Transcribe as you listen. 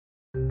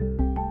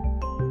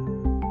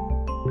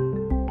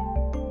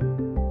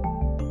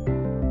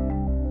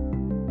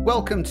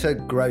Welcome to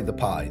Grow the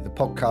Pie, the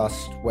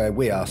podcast where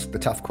we ask the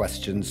tough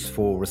questions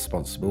for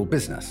responsible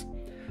business.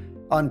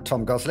 I'm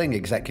Tom Gosling,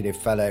 Executive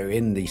Fellow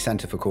in the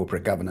Centre for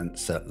Corporate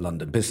Governance at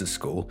London Business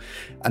School,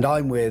 and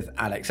I'm with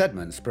Alex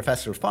Edmonds,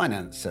 Professor of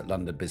Finance at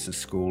London Business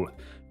School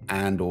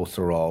and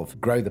author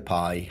of Grow the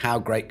Pie, How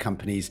Great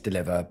Companies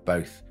Deliver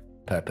Both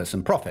Purpose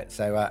and Profit.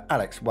 So,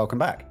 Alex, welcome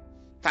back.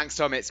 Thanks,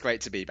 Tom. It's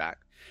great to be back.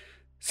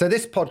 So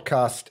this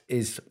podcast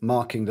is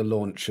marking the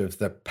launch of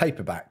the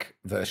paperback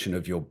version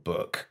of your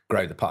book,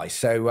 Grow the Pie.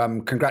 So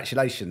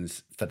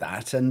congratulations for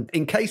that. And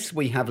in case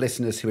we have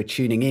listeners who are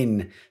tuning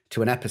in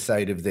to an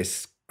episode of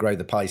this Grow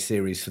the Pie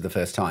series for the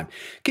first time,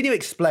 can you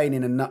explain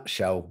in a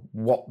nutshell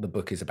what the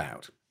book is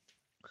about?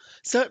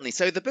 Certainly.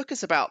 So the book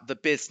is about the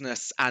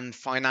business and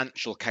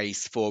financial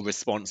case for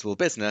responsible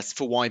business,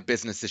 for why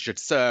businesses should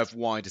serve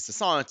wider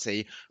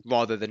society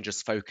rather than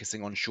just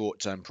focusing on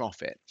short-term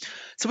profit.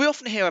 So we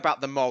often hear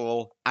about the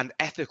moral and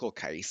ethical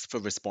case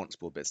for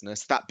responsible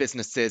business, that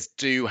businesses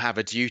do have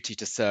a duty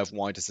to serve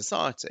wider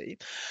society.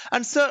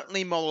 And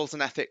certainly morals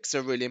and ethics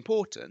are really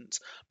important.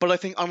 But I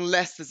think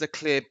unless there's a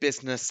clear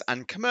business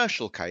and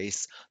commercial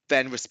case,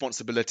 then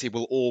responsibility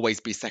will always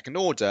be second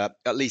order,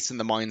 at least in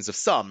the minds of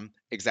some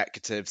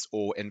executives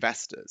or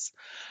investors.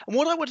 And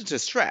what I wanted to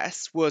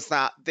stress was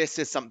that this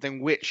is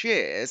something which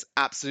is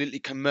absolutely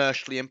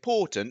commercially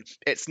important.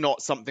 It's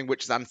not something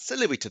which is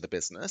ancillary to the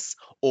business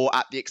or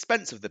at the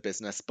expense of the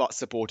business, but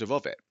supportive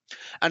of it.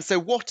 And so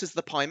what is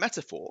the pie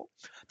metaphor?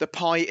 The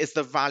pie is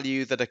the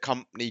value that a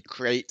company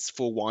creates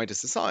for wider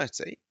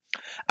society.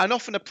 And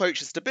often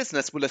approaches to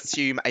business will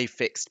assume a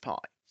fixed pie.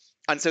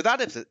 And so that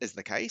is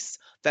the case,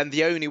 then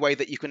the only way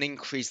that you can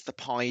increase the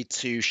pie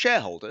to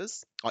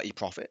shareholders, i.e.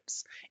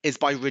 profits, is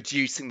by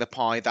reducing the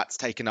pie that's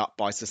taken up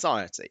by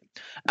society.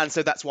 And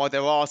so that's why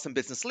there are some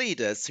business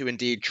leaders who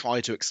indeed try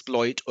to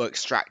exploit or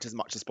extract as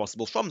much as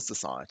possible from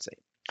society.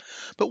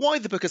 But why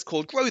the book is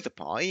called Grow the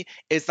Pie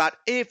is that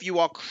if you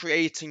are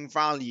creating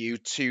value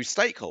to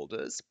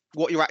stakeholders,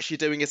 what you're actually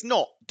doing is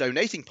not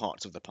donating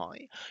parts of the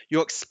pie,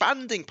 you're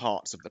expanding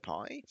parts of the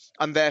pie,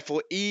 and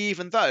therefore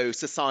even though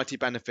society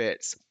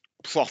benefits,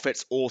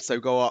 profits also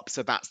go up.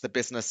 So that's the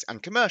business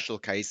and commercial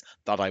case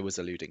that I was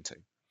alluding to.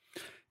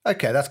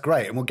 Okay, that's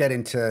great. And we'll get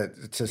into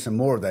some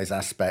more of those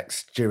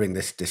aspects during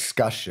this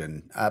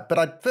discussion. But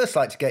I'd first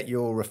like to get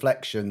your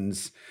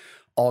reflections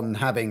on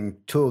having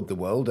toured the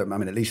world, I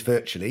mean, at least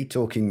virtually,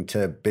 talking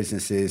to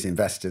businesses,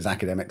 investors,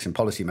 academics and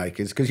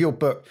policymakers, because your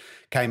book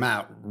came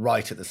out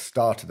right at the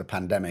start of the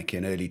pandemic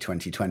in early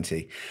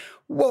 2020.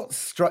 What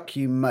struck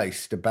you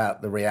most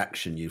about the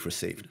reaction you've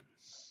received?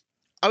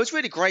 I was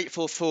really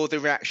grateful for the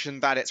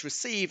reaction that it's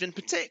received, in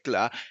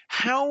particular,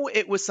 how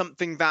it was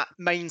something that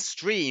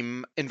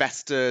mainstream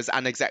investors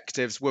and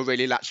executives were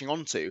really latching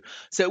onto.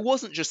 So it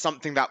wasn't just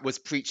something that was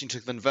preaching to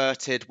the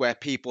converted, where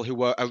people who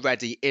were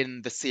already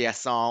in the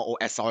CSR or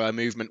SRO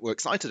movement were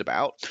excited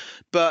about,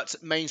 but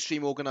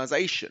mainstream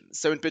organizations.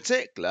 So in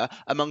particular,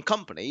 among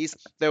companies,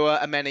 there were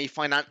many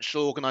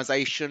financial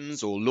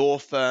organizations or law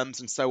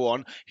firms and so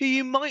on, who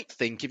you might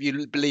think, if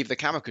you believe the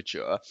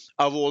caricature,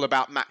 are all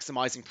about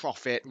maximizing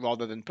profit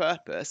rather than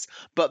purpose,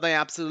 but they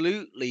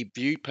absolutely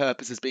view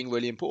purpose as being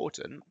really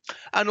important.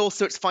 And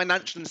also it's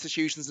financial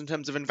institutions in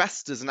terms of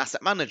investors and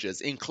asset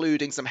managers,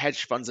 including some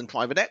hedge funds and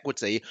private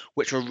equity,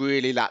 which were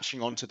really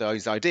latching onto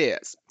those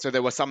ideas. So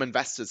there were some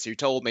investors who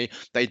told me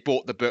they'd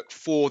bought the book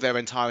for their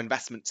entire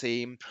investment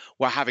team,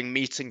 were having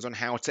meetings on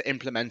how to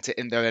implement it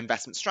in their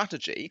investment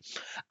strategy,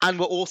 and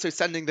were also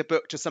sending the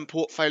book to some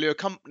portfolio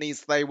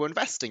companies they were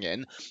investing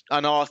in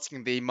and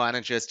asking the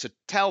managers to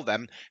tell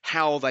them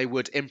how they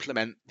would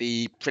implement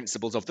the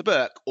principles of the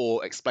book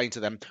or explain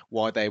to them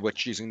why they were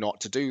choosing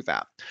not to do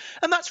that.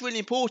 And that's really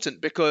important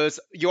because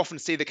you often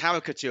see the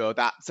caricature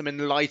that some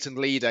enlightened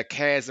leader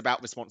cares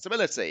about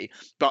responsibility,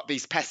 but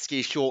these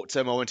pesky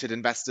short-term oriented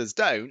investors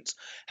don't.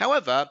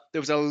 However,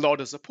 there was a lot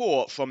of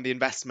support from the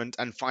investment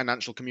and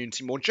financial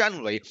community more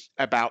generally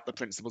about the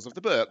principles of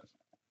the book.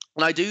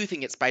 And I do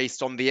think it's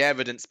based on the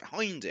evidence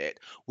behind it,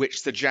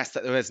 which suggests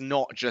that there is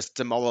not just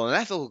a moral and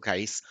ethical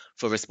case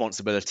for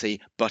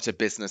responsibility, but a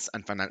business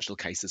and financial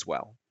case as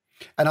well.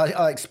 And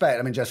I expect,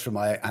 I mean, just from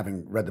my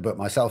having read the book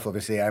myself,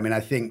 obviously, I mean,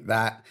 I think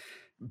that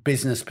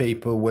business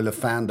people will have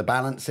found the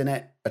balance in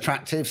it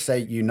attractive. So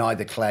you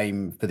neither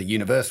claim for the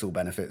universal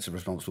benefits of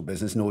responsible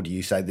business, nor do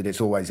you say that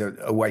it's always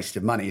a waste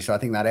of money. So I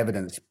think that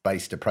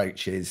evidence-based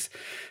approach is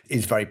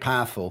very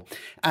powerful.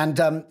 And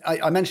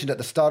I mentioned at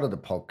the start of the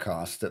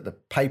podcast that the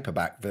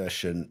paperback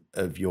version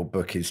of your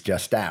book is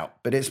just out,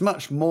 but it's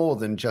much more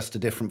than just a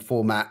different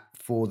format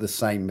for the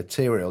same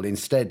material.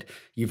 Instead,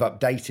 you've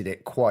updated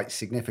it quite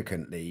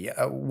significantly.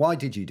 Why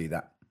did you do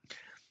that?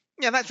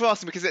 Yeah, that's for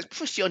asking, because it's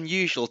pretty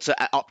unusual to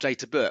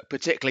update a book,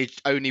 particularly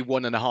only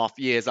 1.5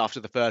 years after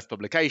the first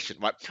publication,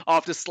 right?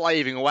 After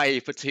slaving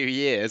away for 2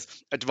 years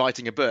at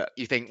writing a book,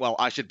 you think, well,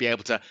 I should be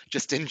able to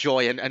just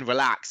enjoy and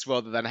relax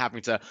rather than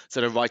having to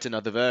sort of write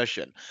another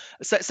version.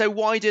 So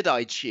why did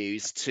I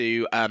choose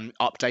to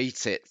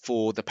update it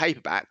for the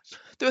paperback?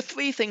 There are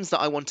three things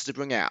that I wanted to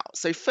bring out.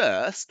 So,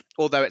 first,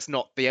 although it's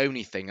not the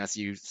only thing, as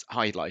you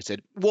highlighted,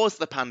 was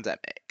the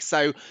pandemic.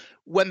 So,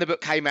 when the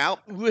book came out,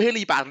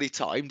 really badly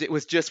timed, it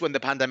was just when the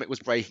pandemic was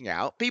breaking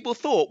out, people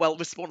thought, well,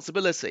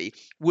 responsibility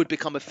would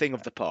become a thing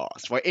of the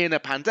past, right? In a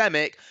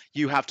pandemic,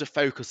 you have to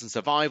focus on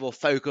survival,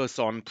 focus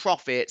on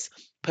profits,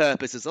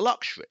 purpose is a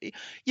luxury.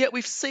 Yet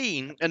we've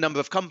seen a number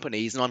of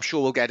companies, and I'm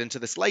sure we'll get into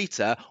this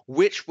later,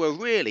 which were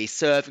really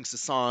serving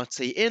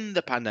society in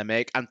the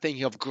pandemic and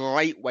thinking of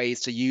great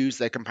ways to use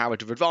their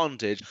comparative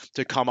advantage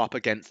to come up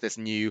against this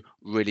new,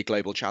 really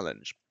global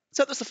challenge.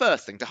 So that's the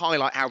first thing, to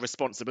highlight how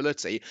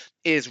responsibility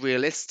is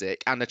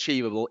realistic and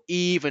achievable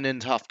even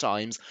in tough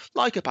times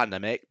like a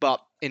pandemic,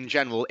 but in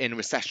general in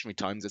recessionary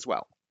times as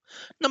well.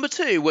 Number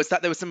two was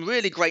that there was some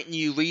really great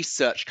new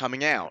research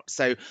coming out.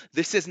 So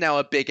this is now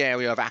a big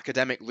area of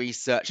academic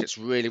research. It's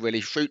really,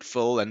 really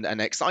fruitful and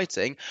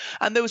exciting.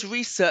 And there was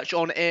research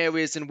on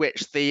areas in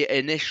which the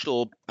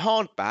initial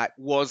hardback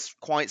was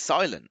quite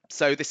silent.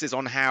 So this is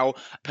on how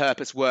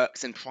purpose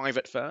works in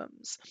private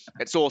firms.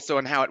 It's also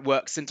on how it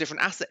works in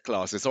different asset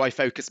classes. So I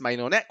focus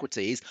mainly on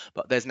equities,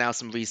 but there's now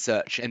some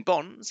research in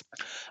bonds.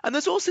 And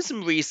there's also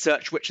some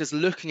research which is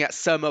looking at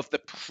some of the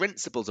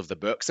principles of the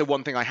book. So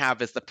one thing I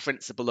have is the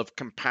principle of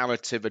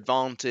comparative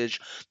advantage,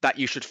 that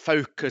you should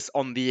focus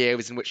on the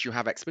areas in which you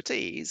have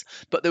expertise.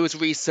 But there was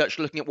research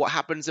looking at what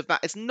happens if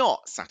that is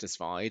not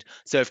satisfied.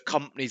 So if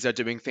companies are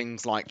doing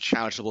things like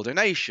charitable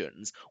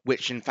donations,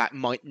 which in fact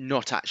might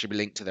not actually be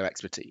linked to their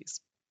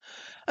expertise.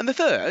 And the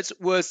third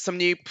was some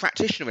new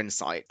practitioner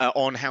insight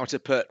on how to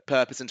put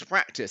purpose into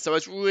practice. So I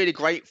was really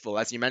grateful,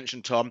 as you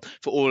mentioned, Tom,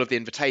 for all of the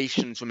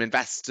invitations from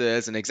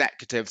investors and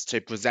executives to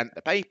present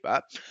the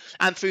paper.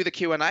 And through the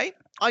Q&A,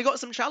 I got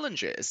some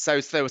challenges. So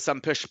there were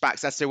some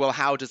pushbacks as to, well,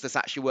 how does this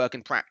actually work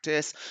in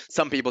practice?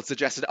 Some people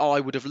suggested, oh,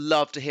 I would have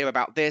loved to hear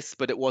about this,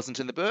 but it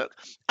wasn't in the book.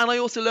 And I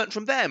also learned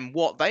from them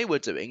what they were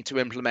doing to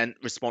implement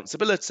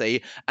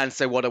responsibility. And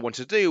so what I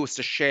wanted to do was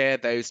to share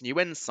those new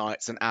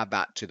insights and add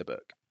that to the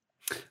book.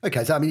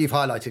 Okay, so I mean, you've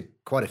highlighted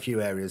quite a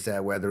few areas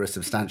there where there are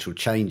substantial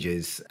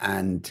changes.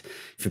 And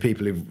for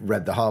people who've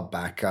read the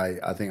hardback,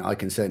 I think I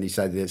can certainly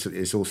say that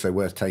it's also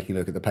worth taking a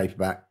look at the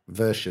paperback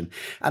version.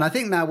 And I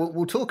think now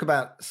we'll talk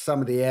about some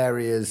of the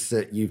areas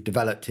that you've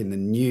developed in the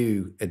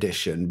new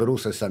edition, but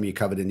also some you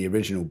covered in the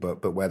original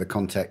book, but where the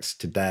context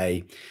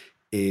today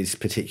is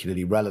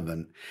particularly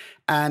relevant.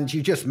 And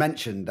you just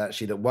mentioned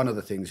actually that one of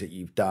the things that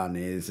you've done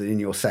is in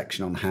your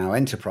section on how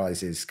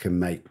enterprises can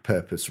make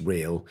purpose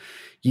real,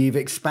 you've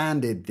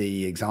expanded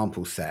the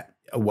example set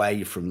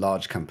away from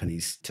large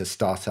companies to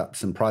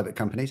startups and private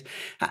companies.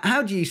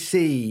 How do you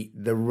see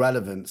the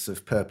relevance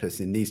of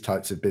purpose in these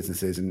types of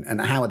businesses, and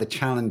how are the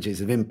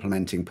challenges of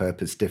implementing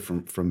purpose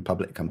different from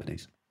public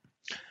companies?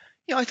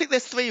 Yeah, I think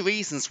there's three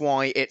reasons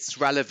why it's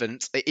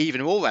relevant,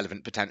 even more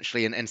relevant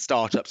potentially, in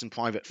startups and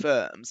private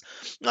firms.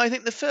 I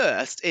think the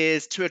first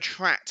is to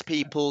attract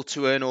people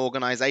to an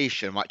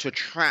organization, right? To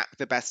attract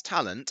the best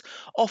talent.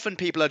 Often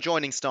people are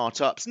joining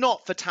startups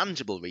not for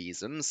tangible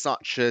reasons,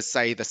 such as,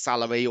 say, the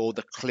salary or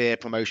the clear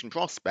promotion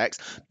prospects,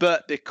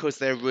 but because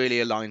they're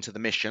really aligned to the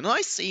mission. And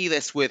I see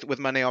this with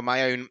many of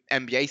my own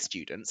MBA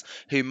students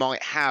who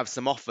might have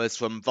some offers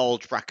from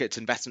bulge bracket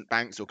investment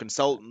banks or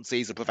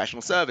consultancies or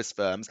professional service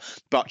firms,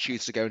 but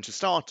choose to go into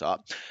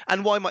startup.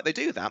 And why might they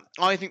do that?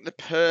 I think the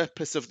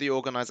purpose of the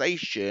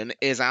organization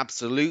is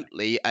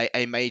absolutely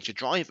a major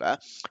driver.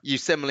 You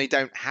similarly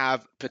don't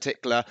have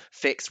particular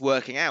fixed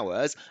working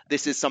hours.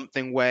 This is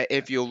something where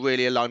if you're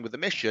really aligned with the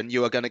mission,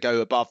 you are going to go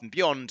above and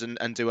beyond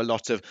and do a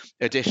lot of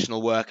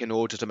additional work in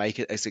order to make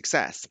it a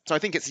success. So I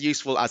think it's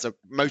useful as a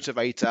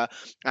motivator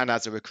and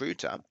as a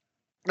recruiter.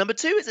 Number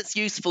two is it's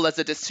useful as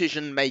a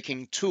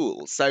decision-making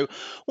tool. So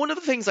one of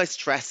the things I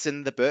stress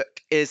in the book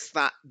is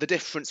that the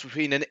difference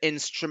between an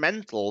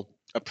instrumental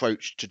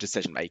approach to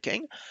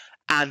decision-making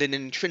and an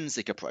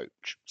intrinsic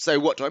approach. So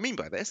what do I mean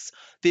by this?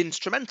 The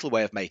instrumental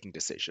way of making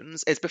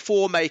decisions is,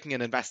 before making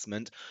an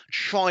investment,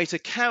 try to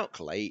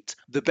calculate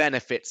the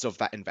benefits of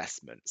that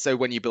investment. So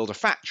when you build a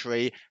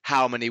factory,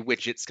 how many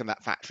widgets can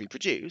that factory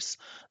produce?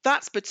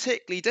 That's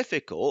particularly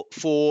difficult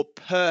for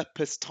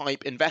purpose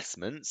type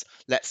investments,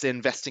 let's say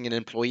investing in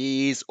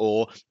employees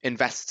or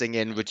investing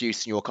in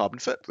reducing your carbon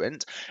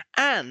footprint.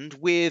 And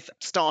with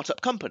startup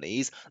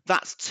companies,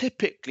 that's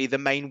typically the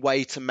main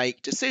way to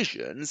make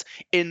decisions,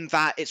 in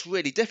that it's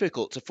really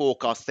difficult to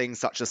forecast things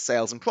such as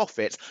sales and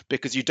profits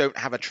because you don't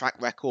have a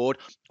track record.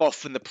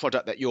 Often the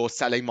product that you're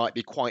selling might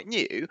be quite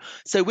new.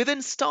 So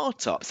within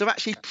startups, they're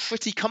actually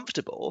pretty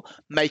comfortable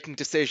making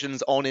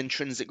decisions on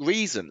intrinsic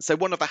reasons. So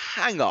one of the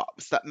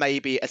hang-ups that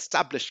maybe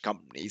established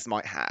companies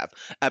might have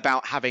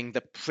about having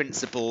the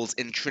principles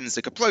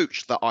intrinsic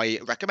approach that I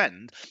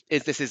recommend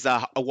is this is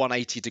a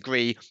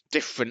 180-degree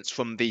difference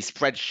from the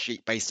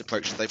spreadsheet-based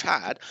approach that they've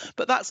had.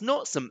 But that's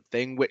not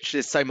something which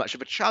is so much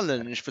of a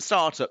challenge for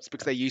startups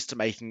because they're used to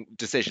making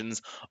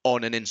decisions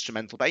on an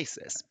instrumental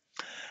basis.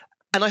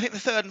 And I think the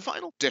third and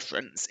final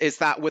difference is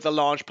that with a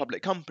large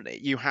public company,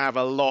 you have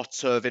a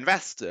lot of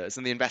investors,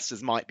 and the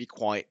investors might be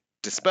quite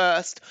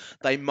dispersed.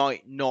 They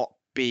might not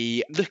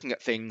be looking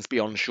at things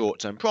beyond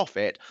short-term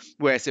profit.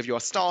 Whereas if you're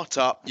a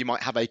startup, you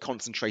might have a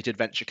concentrated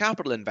venture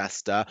capital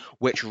investor,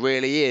 which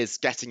really is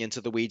getting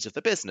into the weeds of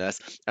the business.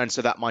 And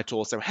so that might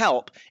also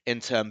help in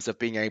terms of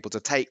being able to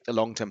take the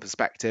long-term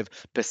perspective,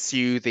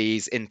 pursue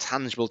these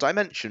intangible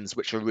dimensions,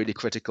 which are really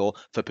critical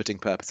for putting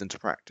purpose into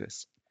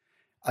practice.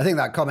 I think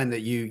that comment that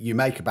you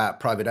make about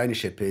private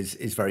ownership is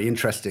very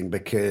interesting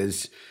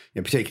because,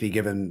 particularly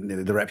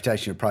given the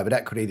reputation of private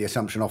equity, the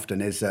assumption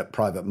often is that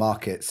private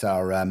markets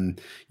are,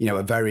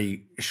 a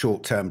very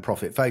short-term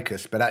profit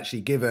focus. But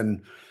actually,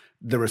 given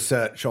the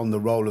research on the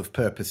role of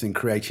purpose in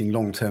creating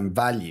long-term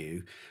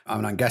value,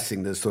 I'm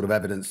guessing there's sort of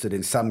evidence that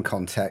in some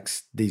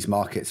contexts, these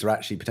markets are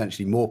actually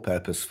potentially more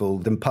purposeful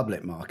than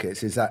public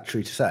markets. Is that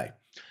true to say?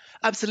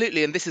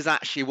 Absolutely, and this is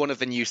actually one of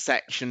the new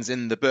sections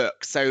in the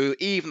book. So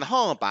even the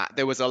hardback,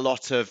 there was a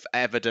lot of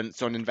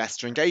evidence on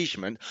investor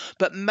engagement,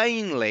 but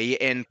mainly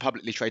in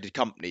publicly traded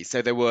companies.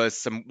 So there was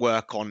some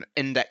work on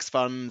index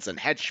funds and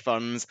hedge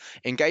funds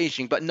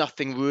engaging, but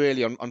nothing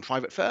really on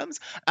private firms.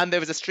 And there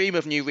was a stream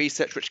of new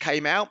research which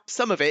came out.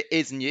 Some of it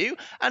is new,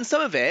 and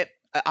some of it,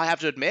 I have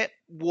to admit,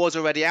 was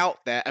already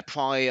out there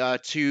prior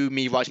to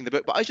me writing the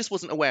book, but I just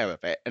wasn't aware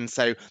of it. And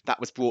so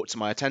that was brought to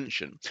my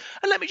attention.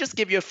 And let me just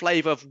give you a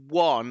flavour of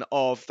one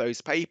of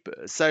those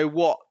papers. So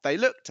what they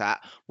looked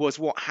at was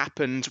what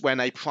happened when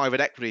a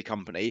private equity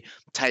company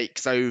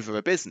takes over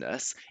a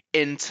business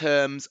in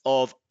terms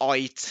of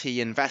IT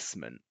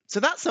investment.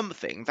 So that's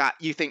something that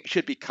you think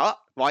should be cut,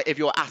 right? If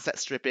you're asset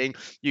stripping,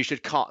 you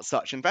should cut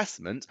such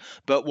investment.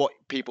 But what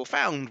people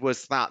found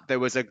was that there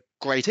was a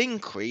great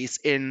increase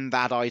in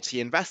that IT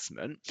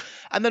investment.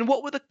 And then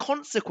what were the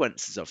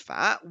consequences of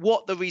that?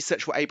 What the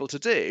research were able to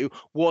do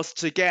was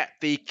to get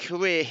the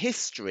career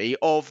history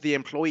of the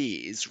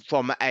employees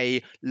from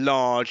a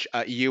large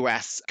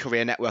US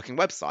career networking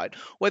website,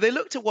 where they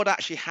looked at what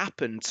actually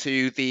happened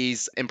to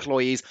these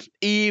employees,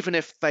 even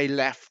if they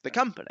left the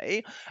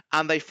company.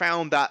 And they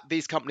found that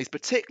these companies,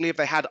 particularly if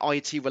they had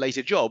IT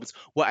related jobs,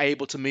 were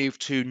able to move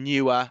to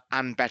newer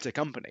and better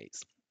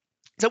companies.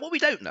 So what we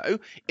don't know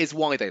is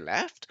why they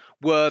left.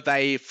 Were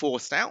they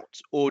forced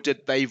out or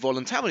did they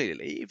voluntarily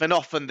leave? And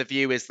often the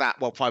view is that,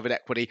 well, private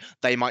equity,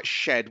 they might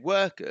shed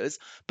workers.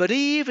 But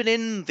even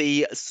in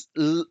the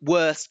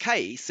worst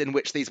case in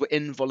which these were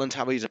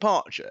involuntary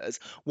departures,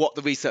 what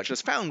the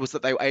researchers found was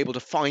that they were able to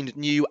find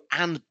new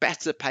and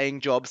better paying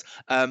jobs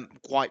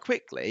quite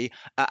quickly.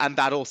 And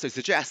that also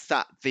suggests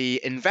that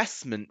the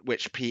investment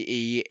which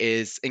PE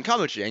is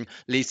encouraging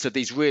leads to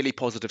these really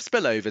positive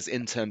spillovers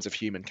in terms of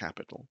human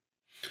capital.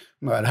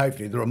 Well, and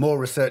hopefully there are more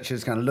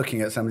researchers kind of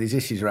looking at some of these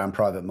issues around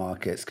private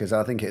markets, because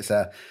I think it's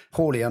a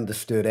poorly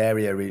understood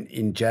area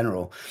in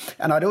general.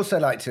 And I'd also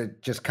like to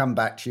just come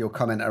back to your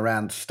comment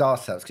around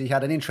startups, because you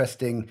had an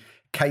interesting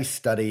case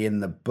study in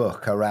the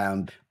book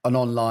around an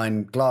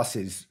online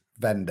glasses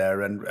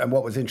vendor. And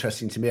what was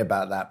interesting to me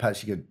about that,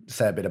 perhaps you could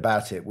say a bit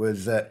about it,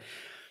 was that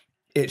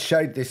it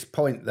showed this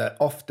point that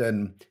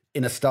often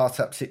in a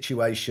startup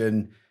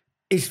situation,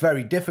 it's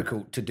very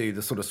difficult to do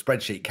the sort of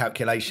spreadsheet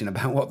calculation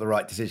about what the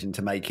right decision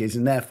to make is.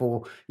 And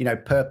therefore,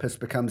 purpose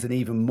becomes an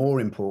even more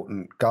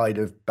important guide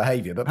of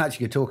behavior. But perhaps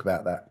you could talk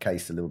about that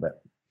case a little bit.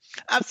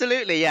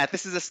 Absolutely, yeah.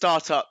 This is a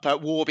startup,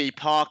 Warby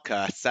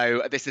Parker.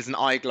 So this is an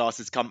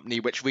eyeglasses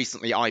company which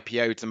recently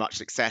IPO'd to much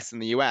success in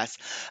the US.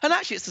 And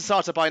actually, it's a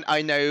startup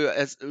I know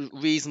as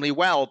reasonably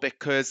well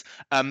because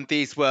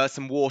these were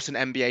some Wharton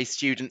MBA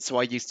students who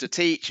I used to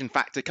teach. In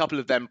fact, a couple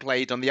of them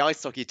played on the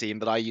ice hockey team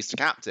that I used to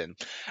captain.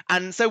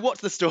 And so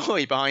what's the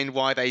story behind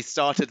why they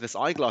started this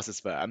eyeglasses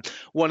firm?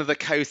 One of the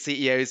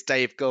co-CEOs,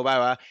 Dave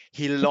Gilboa,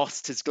 he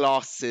lost his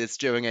glasses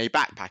during a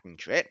backpacking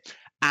trip.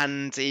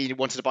 And he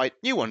wanted to buy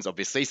new ones,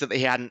 obviously, so that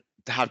he hadn't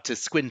had to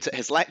squint at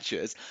his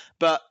lectures.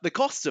 But the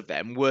cost of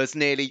them was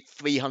nearly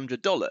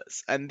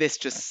 $300. And this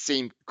just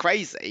seemed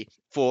crazy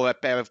for a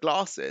pair of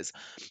glasses.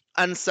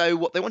 And so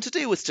what they wanted to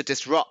do was to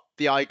disrupt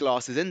the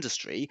eyeglasses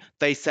industry.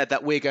 They said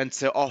that we're going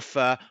to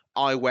offer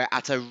eyewear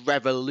at a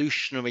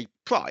revolutionary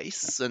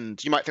price.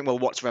 And you might think, well,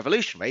 what's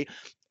revolutionary?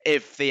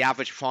 If the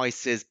average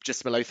price is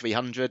just below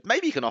 300,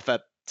 maybe you can offer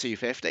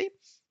 250,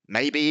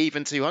 maybe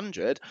even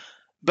 200.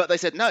 But they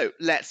said, no,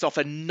 let's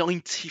offer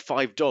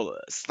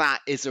 $95. That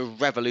is a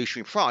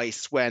revolutionary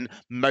price when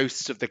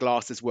most of the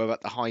glasses were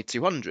at the high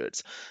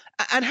 200s.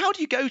 And how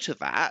do you go to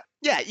that?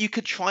 Yeah, you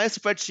could try a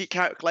spreadsheet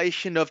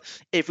calculation of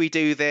if we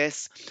do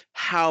this,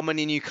 how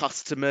many new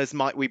customers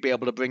might we be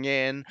able to bring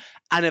in?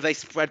 And if they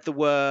spread the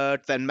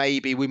word, then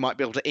maybe we might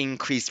be able to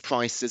increase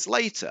prices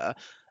later.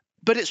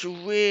 But it's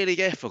really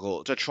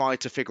difficult to try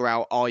to figure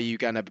out, are you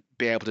going to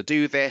be able to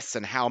do this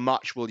and how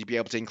much will you be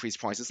able to increase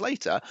prices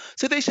later?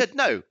 So they said,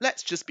 no,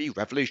 let's just be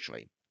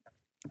revolutionary.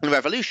 And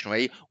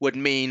revolutionary would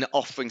mean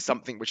offering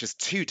something which is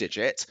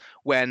 2-digit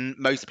when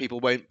most people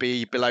won't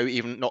be below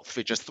even not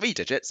just 3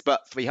 digits,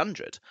 but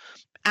 300.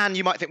 And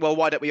you might think, well,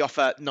 why don't we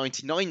offer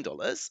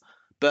 $99?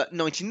 But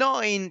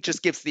 99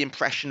 just gives the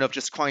impression of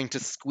just trying to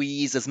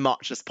squeeze as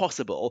much as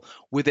possible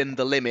within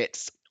the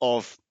limits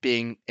of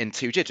being in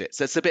 2 digits.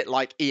 So it's a bit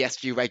like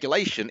ESG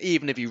regulation.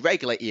 Even if you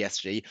regulate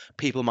ESG,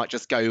 people might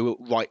just go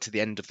right to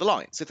the end of the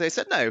line. So if they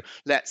said, no,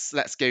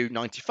 let's go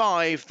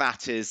 95,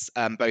 that is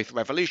both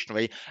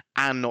revolutionary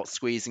and not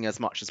squeezing as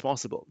much as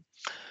possible.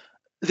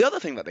 The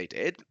other thing that they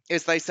did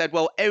is they said,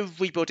 well,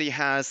 everybody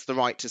has the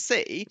right to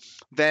see.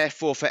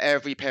 Therefore, for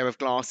every pair of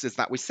glasses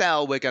that we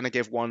sell, we're going to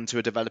give one to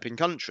a developing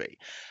country.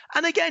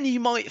 And again, you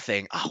might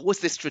think, oh, was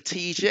this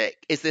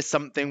strategic? Is this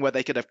something where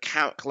they could have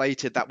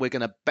calculated that we're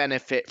going to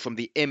benefit from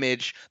the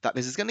image that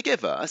this is going to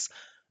give us?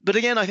 But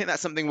again, I think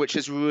that's something which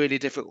is really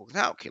difficult to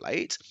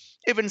calculate.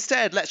 If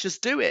instead, let's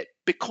just do it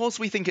because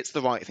we think it's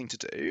the right thing to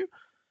do,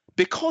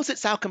 because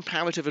it's our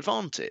comparative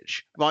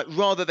advantage, right?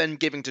 Rather than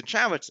giving to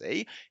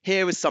charity,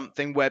 here is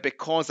something where,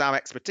 because our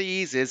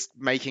expertise is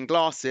making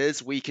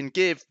glasses, we can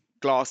give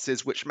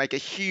glasses which make a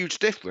huge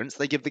difference.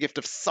 They give the gift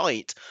of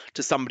sight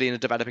to somebody in a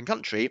developing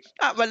country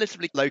at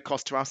relatively low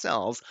cost to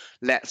ourselves.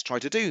 Let's try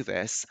to do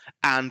this.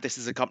 And this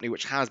is a company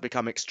which has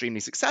become extremely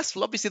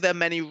successful. Obviously, there are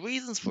many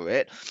reasons for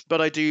it, but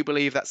I do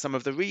believe that some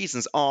of the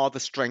reasons are the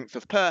strength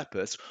of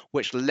purpose,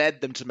 which led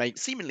them to make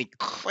seemingly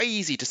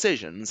crazy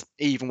decisions,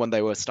 even when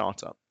they were a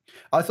startup.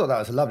 I thought that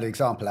was a lovely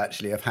example,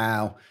 actually, of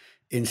how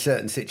in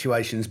certain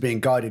situations, being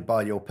guided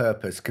by your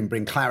purpose can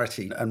bring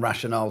clarity and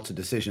rationale to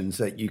decisions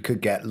that you could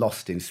get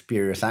lost in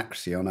spurious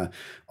accuracy on a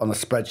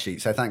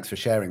spreadsheet. So thanks for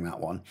sharing that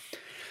one.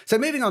 So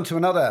moving on to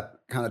another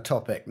kind of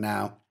topic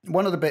now,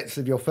 one of the bits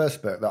of your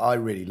first book that I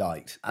really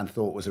liked and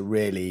thought was a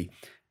really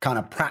kind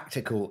of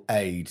practical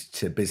aid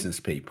to business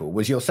people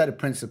was your set of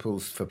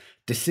principles for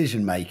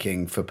decision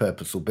making for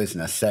purposeful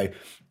business. So,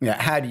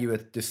 how do you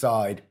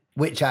decide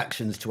which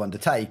actions to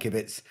undertake if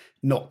it's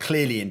not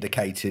clearly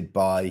indicated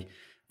by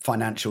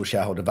financial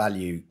shareholder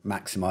value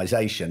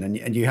maximization?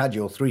 And you had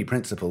your 3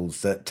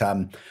 principles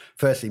that,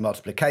 firstly,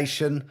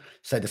 multiplication,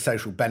 so the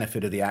social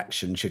benefit of the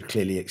action should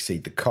clearly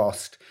exceed the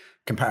cost.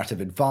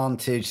 Comparative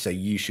advantage, so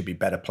you should be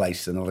better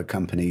placed than other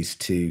companies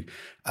to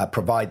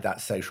provide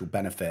that social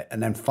benefit.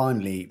 And then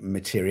finally,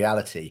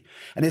 materiality.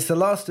 And it's the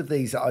last of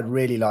these that I'd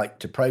really like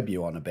to probe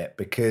you on a bit,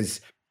 because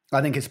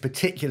I think it's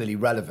particularly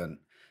relevant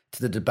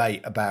to the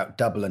debate about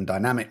double and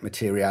dynamic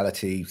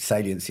materiality,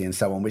 saliency, and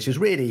so on, which is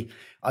really,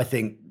 I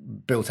think,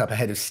 built up a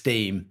head of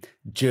steam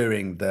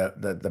during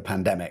the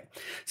pandemic.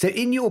 So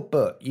in your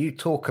book, you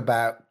talk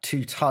about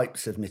 2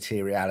 types of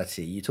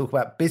materiality. You talk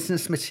about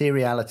business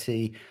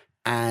materiality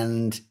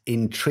and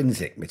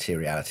intrinsic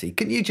materiality.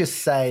 Can you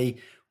just say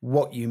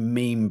what you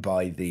mean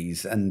by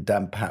these and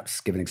perhaps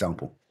give an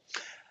example?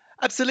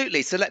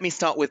 Absolutely. So let me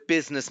start with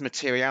business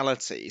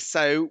materiality.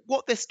 So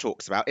what this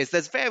talks about is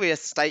there's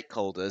various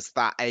stakeholders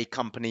that a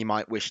company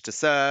might wish to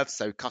serve,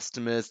 so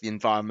customers, the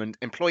environment,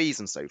 employees,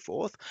 and so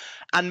forth.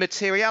 And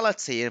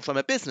materiality, and from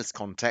a business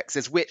context,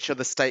 is which are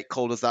the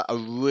stakeholders that are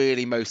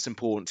really most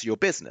important to your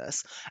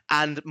business,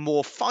 and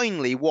more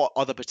finely, what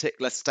are the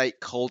particular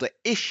stakeholder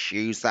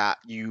issues that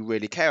you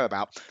really care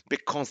about,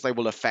 because they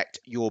will affect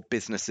your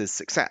business's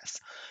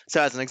success.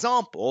 So as an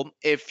example,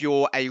 if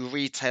you're a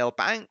retail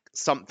bank,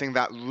 something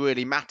that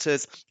really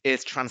matters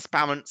is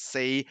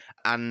transparency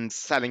and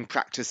selling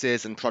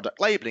practices and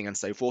product labeling and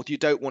so forth. You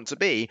don't want to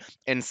be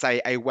in,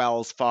 say, a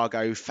Wells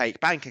Fargo fake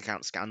bank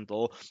account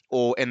scandal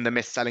or in the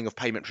mis-selling of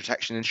payment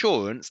protection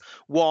insurance.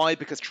 Why?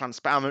 Because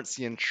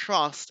transparency and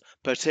trust,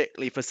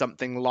 particularly for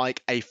something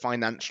like a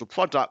financial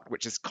product,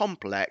 which is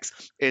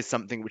complex, is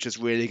something which is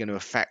really going to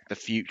affect the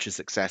future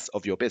success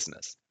of your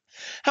business.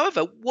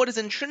 However, what is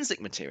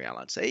intrinsic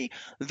materiality?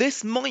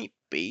 This might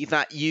be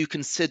that you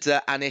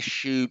consider an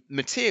issue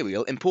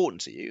material,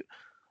 important to you,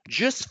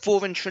 just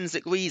for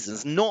intrinsic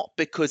reasons, not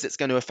because it's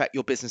going to affect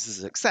your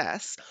business's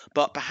success,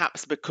 but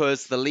perhaps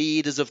because the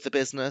leaders of the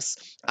business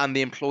and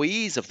the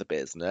employees of the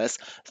business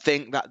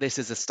think that this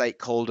is a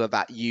stakeholder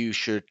that you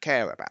should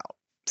care about.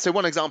 So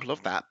one example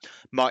of that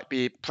might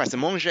be Pret a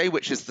Manger,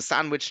 which is the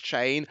sandwich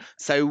chain.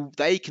 So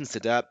they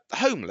consider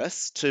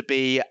homeless to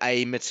be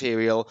a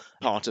material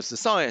part of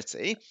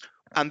society.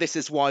 And this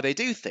is why they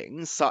do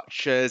things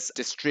such as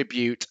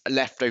distribute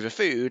leftover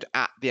food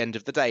at the end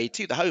of the day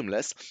to the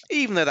homeless,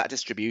 even though that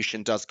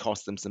distribution does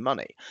cost them some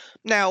money.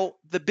 Now,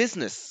 the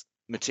business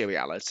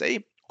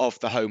materiality of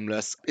the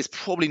homeless is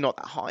probably not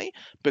that high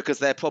because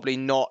they're probably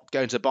not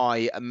going to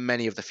buy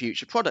many of the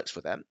future products for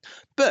them.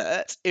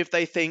 But if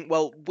they think,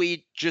 well,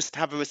 we just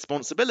have a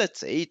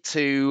responsibility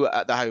to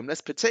the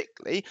homeless,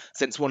 particularly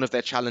since one of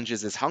their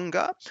challenges is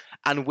hunger,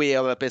 and we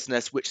are a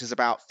business which is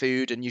about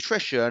food and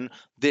nutrition,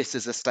 this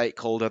is a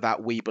stakeholder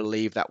that we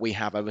believe that we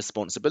have a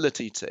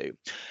responsibility to.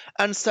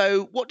 And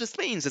so what this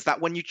means is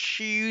that when you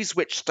choose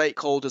which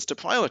stakeholders to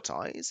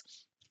prioritize,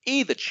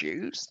 either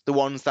choose the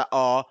ones that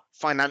are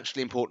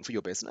financially important for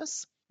your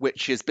business,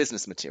 which is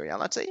business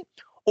materiality,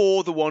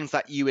 or the ones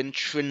that you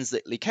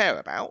intrinsically care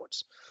about.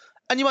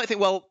 And you might think,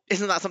 well,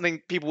 isn't that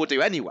something people will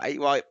do anyway?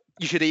 Right?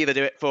 You should either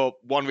do it for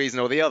one reason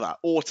or the other.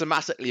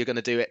 Automatically, you're going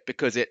to do it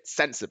because it's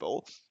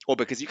sensible or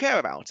because you care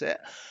about it.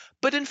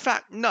 But in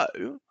fact, no.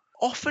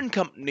 often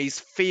companies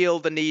feel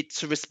the need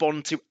to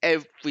respond to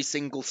every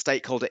single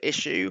stakeholder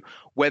issue.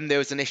 When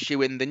there's an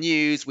issue in the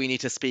news, we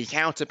need to speak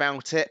out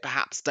about it,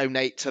 perhaps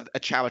donate to a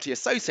charity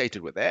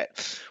associated with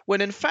it.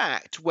 When in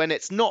fact, when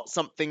it's not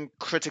something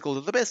critical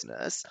to the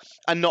business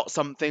and not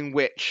something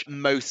which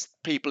most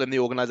people in the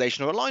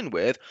organization are aligned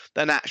with,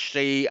 then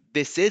actually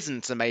this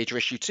isn't a major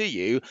issue to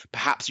you.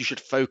 Perhaps you should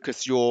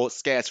focus your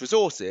scarce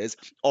resources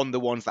on the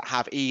ones that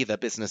have either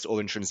business or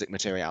intrinsic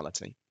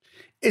materiality.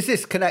 Is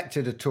this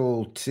connected at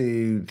all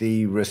to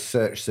the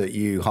research that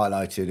you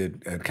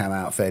highlighted had come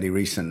out fairly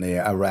recently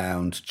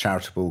around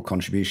charitable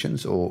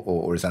contributions,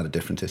 or is that a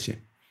different issue?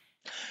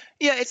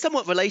 Yeah, it's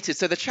somewhat related.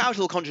 So the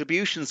charitable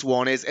contributions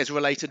one is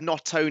related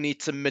not only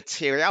to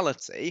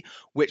materiality,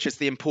 which is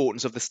the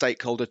importance of the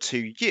stakeholder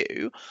to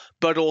you,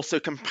 but also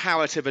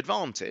comparative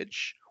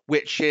advantage,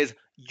 which is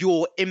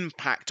your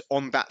impact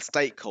on that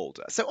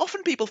stakeholder. So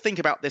often people think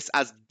about this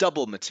as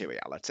double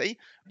materiality,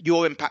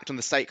 your impact on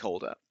the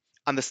stakeholder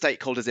and the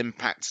stakeholder's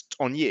impact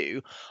on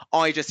you.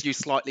 I just use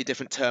slightly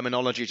different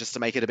terminology just to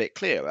make it a bit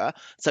clearer.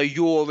 So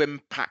your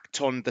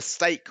impact on the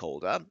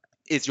stakeholder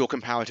is your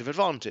comparative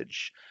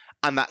advantage,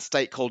 and that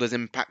stakeholder's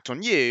impact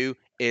on you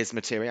is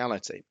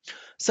materiality.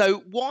 So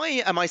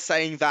why am I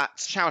saying that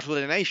charitable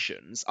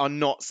donations are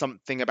not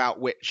something about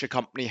which a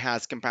company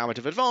has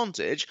comparative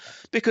advantage?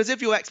 Because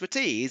if your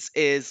expertise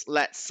is,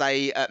 let's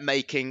say, at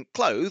making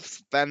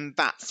clothes, then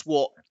that's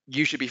what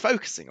you should be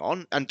focusing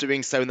on and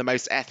doing so in the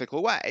most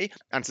ethical way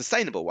and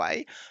sustainable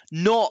way,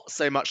 not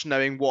so much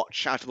knowing what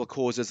charitable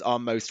causes are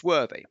most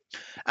worthy.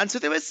 And so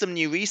there is some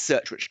new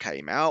research which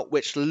came out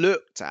which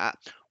looked at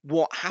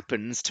what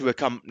happens to a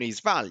company's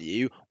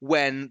value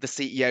when the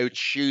CEO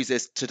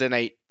chooses to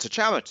donate to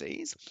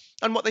charities.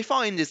 And what they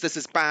find is this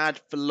is bad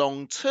for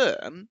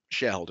long-term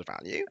shareholder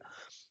value.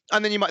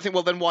 And then you might think,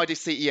 well, then why do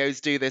CEOs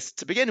do this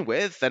to begin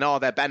with? Then are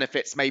there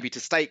benefits maybe to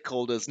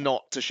stakeholders,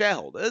 not to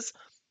shareholders?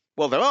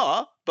 Well, there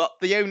are, but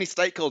the only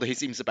stakeholder who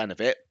seems to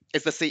benefit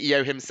is the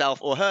CEO himself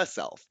or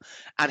herself.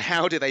 And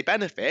how do they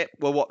benefit?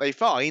 Well, what they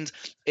find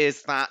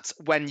is that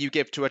when you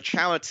give to a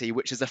charity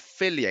which is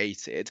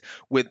affiliated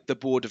with the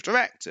board of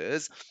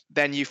directors,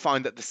 then you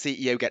find that the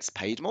CEO gets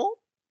paid more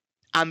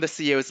and the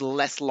CEO is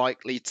less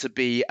likely to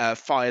be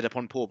fired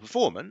upon poor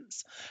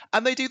performance.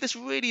 And they do this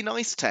really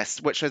nice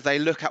test, which is they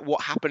look at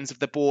what happens if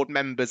the board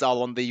members are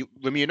on the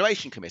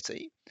remuneration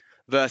committee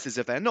versus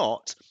if they're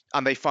not,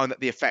 and they find that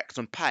the effects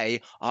on pay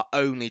are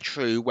only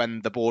true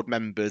when the board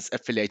members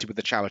affiliated with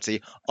the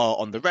charity are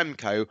on the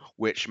RemCo,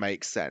 which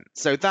makes sense.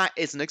 So that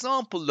is an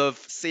example of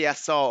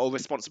CSR or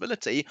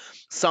responsibility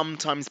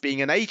sometimes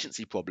being an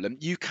agency problem.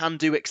 You can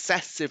do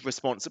excessive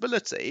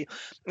responsibility,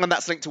 and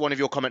that's linked to one of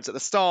your comments at the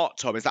start,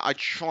 Tom, is that I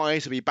try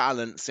to be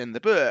balanced in the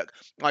book.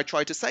 I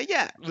try to say,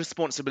 yeah,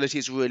 responsibility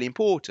is really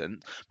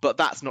important, but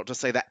that's not to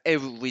say that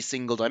every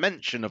single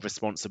dimension of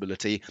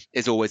responsibility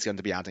is always going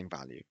to be adding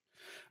value.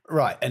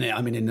 Right. And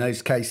I mean, in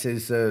those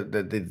cases,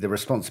 the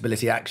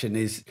responsibility action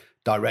is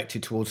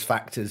directed towards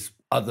factors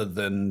other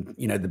than,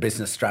 the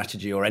business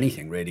strategy or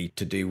anything really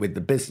to do with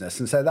the business.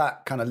 And so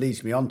that kind of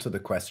leads me on to the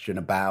question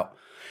about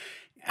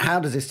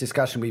how does this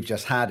discussion we've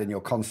just had in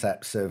your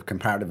concepts of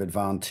comparative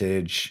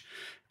advantage,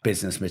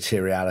 business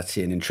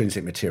materiality and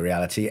intrinsic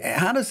materiality,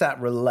 how does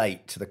that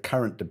relate to the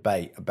current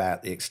debate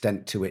about the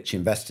extent to which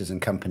investors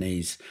and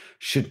companies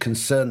should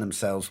concern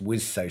themselves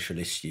with social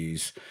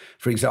issues,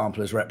 for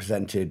example, as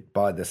represented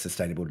by the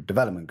Sustainable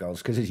Development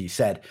Goals? Because as you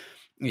said,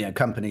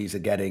 companies are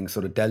getting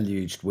sort of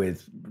deluged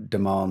with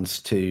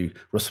demands to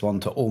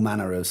respond to all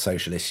manner of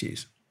social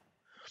issues.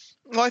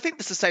 Well, I think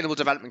the Sustainable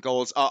Development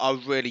Goals are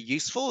really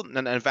useful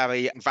and a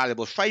very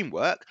valuable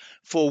framework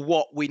for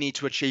what we need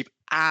to achieve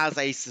as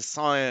a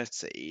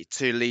society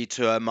to lead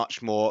to a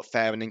much more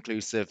fair and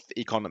inclusive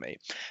economy.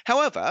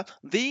 However,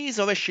 these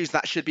are issues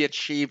that should be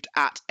achieved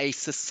at a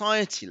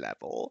society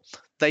level.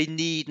 They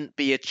needn't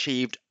be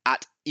achieved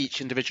at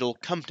each individual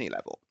company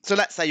level. So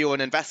let's say you're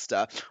an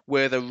investor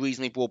with a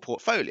reasonably broad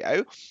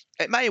portfolio.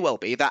 It may well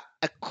be that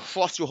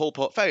across your whole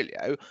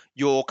portfolio,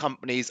 your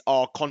companies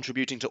are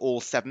contributing to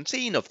all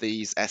 17 of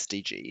these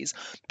SDGs.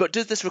 But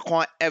does this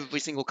require every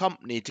single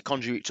company to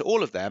contribute to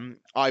all of them?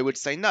 I would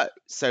say no.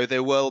 So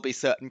there will be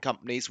certain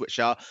companies which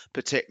are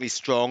particularly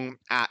strong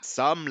at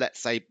some, let's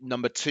say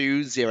number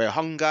 2, Zero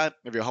Hunger.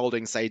 If you're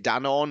holding, say,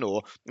 Danone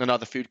or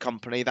another food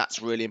company,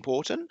 that's really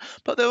important.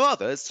 But there are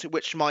others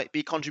which might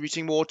be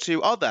contributing more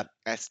to other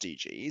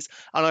SDGs.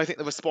 And I think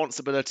the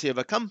responsibility of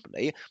a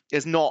company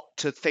is not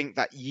to think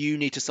that you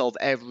need to solve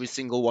every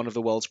single one of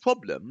the world's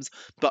problems,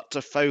 but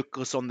to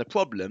focus on the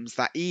problems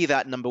that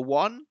either, number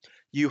one,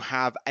 you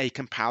have a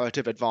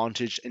comparative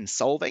advantage in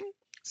solving,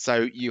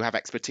 so you have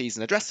expertise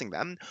in addressing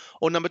them,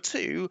 or number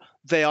two,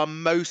 they are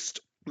most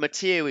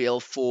material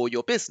for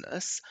your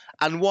business.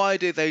 And why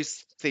do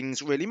those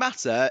things really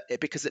matter?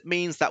 Because it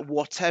means that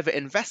whatever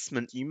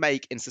investment you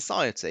make in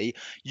society,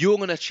 you're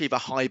going to achieve a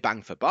high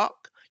bang for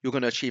buck, you're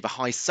going to achieve a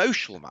high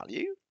social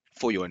value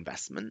for your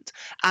investment.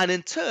 And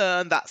in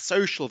turn, that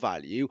social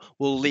value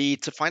will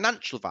lead to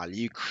financial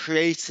value,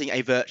 creating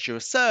a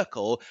virtuous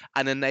circle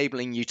and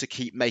enabling you to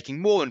keep making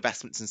more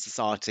investments in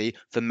society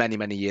for many,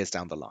 many years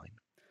down the line.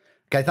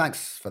 Okay,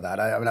 thanks for that.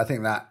 I mean, I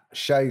think that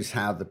shows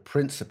how the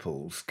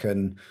principles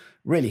can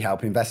really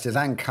help investors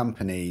and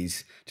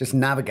companies just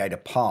navigate a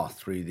path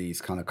through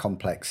these kind of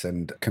complex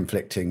and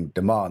conflicting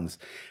demands.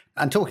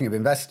 And talking of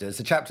investors,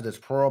 the chapter that's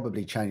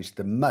probably changed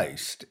the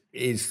most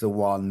is the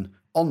one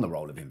on the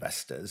role of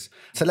investors.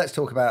 So let's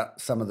talk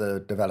about some of the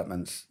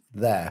developments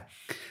there.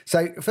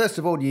 So first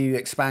of all, you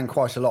expand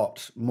quite a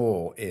lot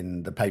more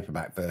in the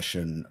paperback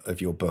version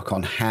of your book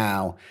on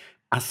how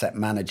asset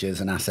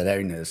managers and asset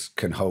owners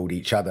can hold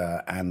each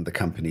other and the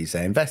companies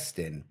they invest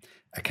in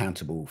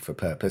accountable for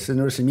purpose. And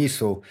there are some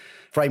useful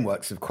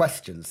frameworks of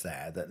questions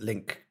there that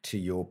link to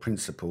your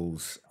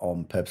principles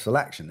on purposeful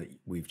action that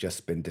we've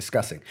just been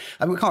discussing.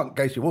 And we can't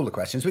go through all the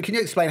questions, but can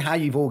you explain how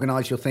you've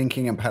organised your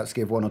thinking and perhaps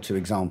give one or two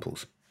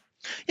examples?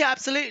 Yeah,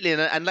 absolutely.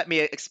 And let me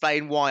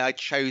explain why I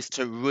chose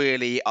to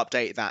really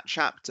update that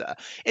chapter.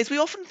 Is we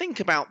often think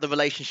about the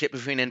relationship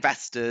between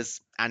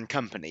investors and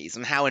companies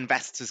and how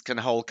investors can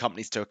hold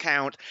companies to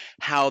account,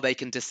 how they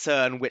can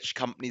discern which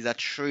companies are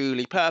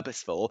truly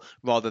purposeful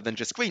rather than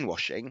just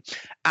greenwashing.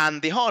 And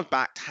the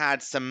hardback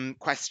had some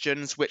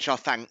questions which are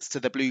thanks to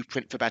the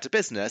Blueprint for Better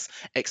Business,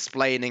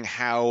 explaining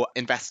how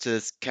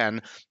investors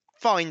can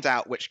find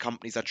out which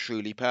companies are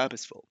truly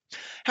purposeful.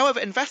 However,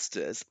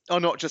 investors are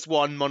not just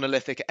one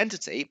monolithic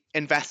entity.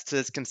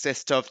 Investors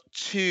consist of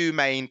two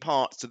main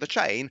parts to the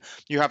chain.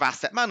 You have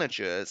asset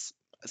managers,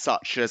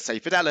 such as, say,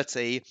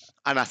 Fidelity,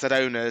 and asset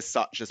owners,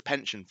 such as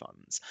pension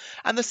funds.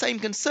 And the same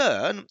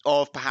concern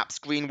of perhaps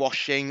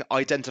greenwashing,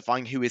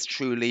 identifying who is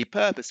truly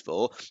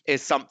purposeful,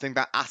 is something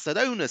that asset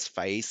owners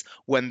face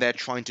when they're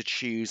trying to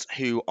choose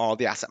who are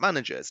the asset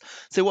managers.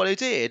 So what I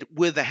did,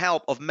 with the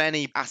help of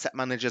many asset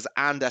managers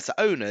and asset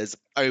owners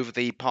over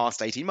the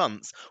past 18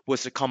 months,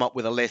 was to come up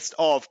with a list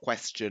of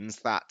questions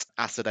that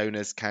asset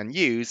owners can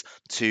use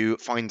to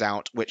find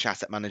out which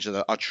asset managers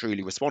are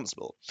truly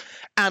responsible.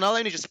 And I'll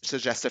only just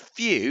suggest a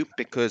few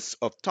because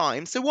of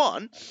time. So one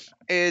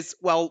is,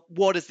 well,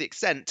 what is the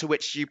extent to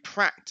which you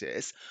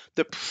practice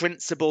the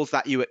principles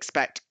that you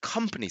expect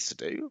companies to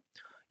do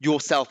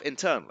yourself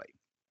internally?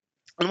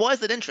 And why is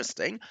that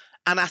interesting?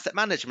 An asset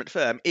management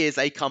firm is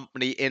a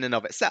company in and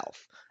of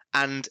itself.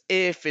 And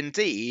if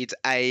indeed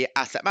a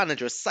asset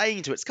manager is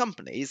saying to its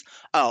companies,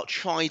 oh,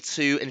 try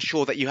to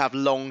ensure that you have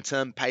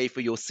long-term pay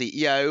for your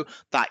CEO,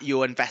 that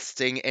you're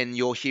investing in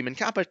your human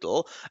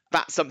capital,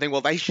 that's something,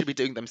 well, they should be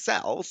doing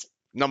themselves.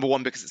 Number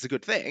one, because it's a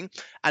good thing.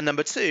 And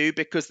number two,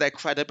 because their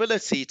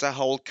credibility to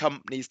hold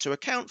companies to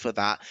account for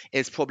that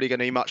is probably going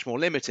to be much more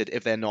limited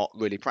if they're not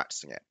really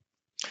practicing it.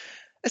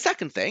 A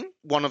second thing,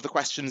 one of the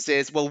questions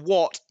is, well,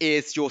 what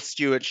is your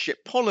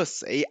stewardship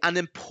policy? And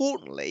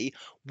importantly,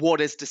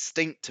 what is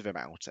distinctive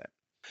about it?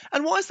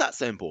 And why is that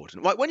so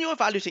important? Right, when you're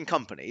evaluating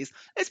companies,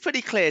 it's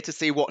pretty clear to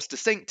see what's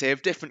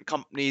distinctive. Different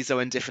companies are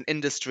in different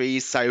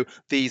industries, so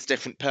these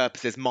different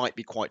purposes might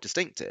be quite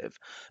distinctive.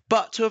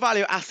 But to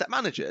evaluate asset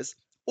managers,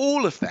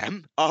 all of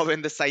them are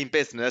in the same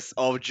business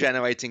of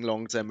generating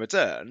long-term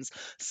returns.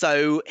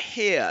 So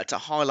here, to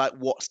highlight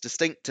what's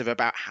distinctive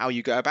about how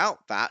you go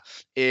about that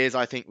is,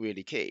 I think,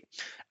 really key.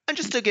 And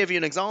just to give you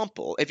an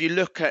example, if you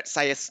look at,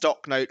 say, a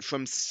stock note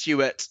from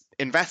Stewart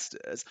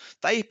Investors,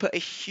 they put a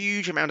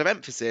huge amount of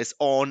emphasis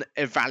on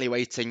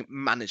evaluating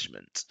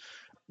management.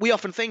 We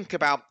often think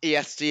about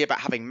ESG, about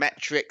having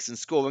metrics and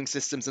scoring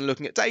systems and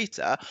looking at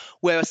data,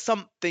 whereas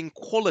something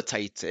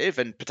qualitative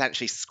and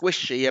potentially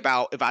squishy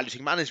about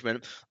evaluating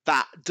management,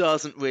 that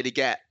doesn't really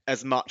get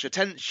as much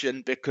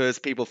attention because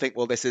people think,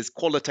 well, this is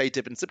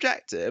qualitative and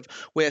subjective,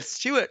 where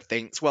Stewart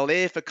thinks, well,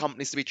 if a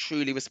company's to be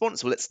truly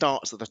responsible, it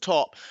starts at the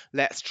top.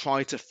 Let's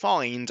try to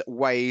find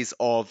ways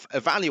of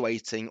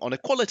evaluating on a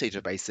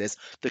qualitative basis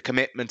the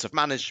commitment of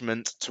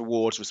management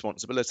towards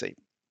responsibility.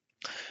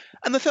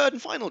 And the third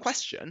and final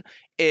question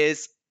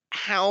is,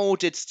 how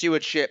did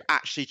stewardship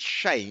actually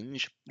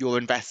change your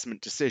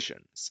investment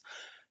decisions?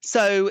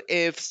 So,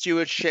 if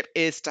stewardship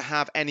is to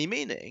have any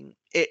meaning,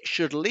 it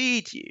should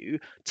lead you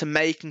to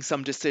making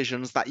some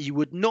decisions that you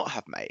would not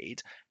have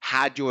made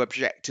had your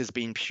objectives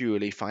been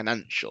purely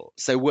financial.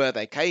 So, were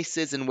there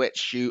cases in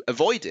which you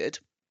avoided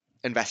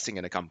investing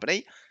in a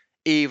company,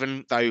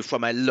 even though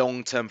from a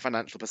long-term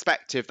financial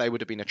perspective they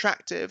would have been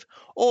attractive?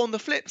 Or on the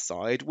flip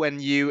side,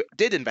 when you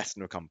did invest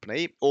in a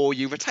company or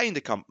you retained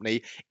a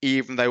company,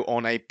 even though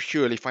on a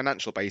purely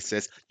financial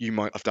basis you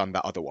might have done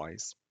that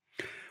otherwise?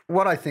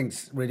 What I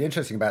think's really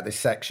interesting about this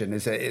section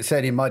is that it's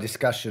certainly in my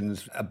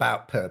discussions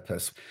about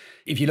purpose.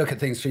 If you look at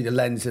things through the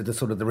lens of the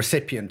sort of the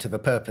recipient of a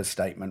purpose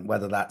statement,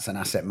 whether that's an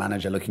asset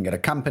manager looking at a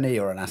company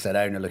or an asset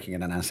owner looking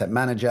at an asset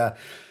manager,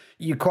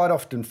 you quite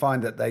often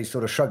find that they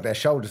sort of shrug their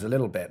shoulders a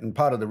little bit. And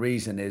part of the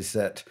reason is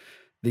that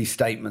these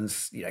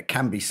statements,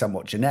 can be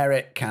somewhat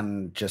generic,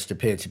 can just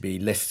appear to be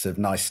lists of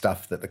nice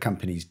stuff that the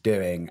company's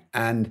doing.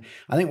 And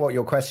I think what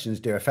your questions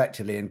do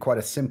effectively in quite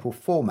a simple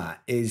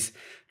format is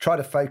try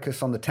to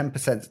focus on the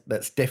 10%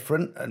 that's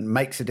different and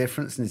makes a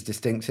difference and is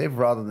distinctive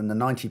rather than the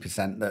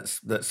 90%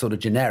 that's sort of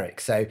generic.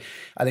 So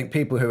I think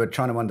people who are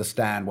trying to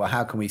understand, well,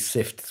 how can we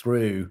sift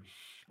through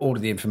all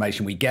of the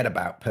information we get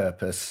about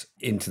purpose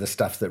into the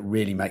stuff that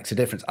really makes a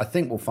difference, I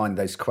think we'll find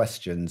those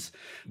questions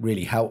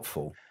really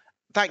helpful.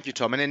 Thank you,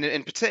 Tom. And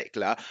in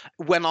particular,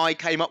 when I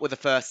came up with the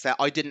first set,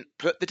 I didn't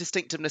put the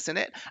distinctiveness in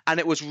it. And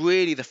it was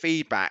really the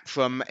feedback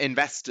from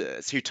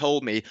investors who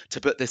told me to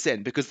put this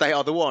in, because they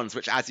are the ones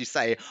which, as you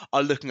say,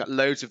 are looking at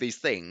loads of these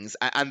things.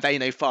 And they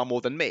know far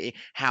more than me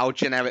how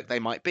generic they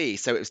might be.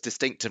 So it was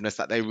distinctiveness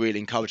that they really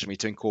encouraged me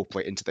to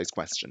incorporate into those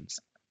questions.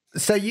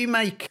 So you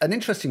make an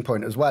interesting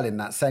point as well in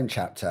that same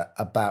chapter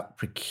about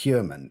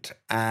procurement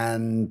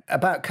and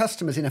about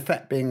customers, in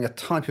effect, being a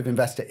type of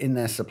investor in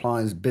their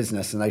supplier's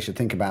business, and they should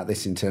think about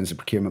this in terms of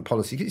procurement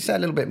policy. Could you say a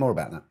little bit more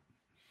about that?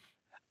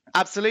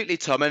 Absolutely,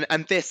 Tom.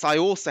 And this I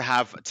also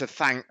have to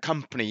thank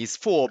companies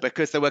for,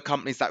 because there were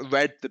companies that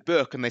read the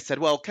book and they said,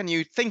 well, can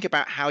you think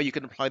about how you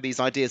can apply these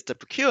ideas to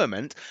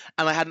procurement?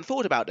 And I hadn't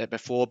thought about it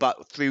before,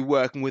 but through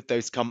working with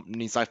those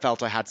companies, I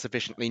felt I had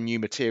sufficiently new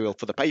material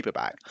for the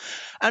paperback.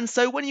 And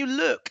so when you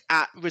look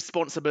at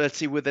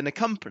responsibility within a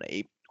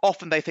company,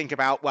 often they think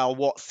about, well,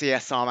 what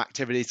CSR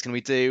activities can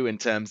we do in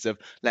terms of,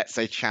 let's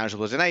say,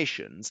 charitable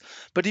donations?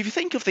 But if you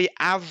think of the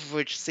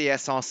average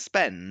CSR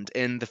spend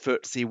in the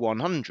FTSE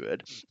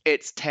 100,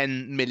 it's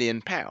 £10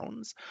 million,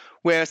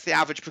 whereas the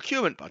average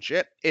procurement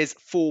budget is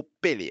 4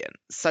 billion.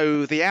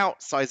 So the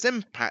outsized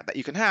impact that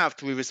you can have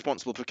through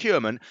responsible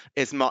procurement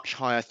is much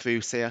higher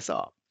through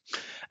CSR.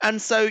 And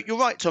so you're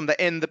right, Tom,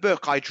 that in the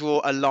book I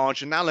draw a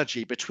large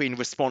analogy between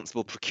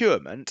responsible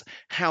procurement,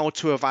 how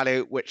to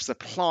evaluate which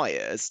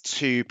suppliers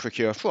to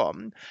procure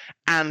from,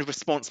 and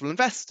responsible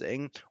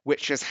investing,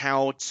 which is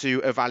how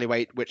to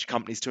evaluate which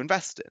companies to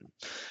invest in.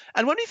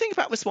 And when you think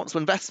about responsible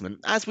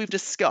investment, as we've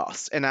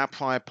discussed in our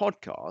prior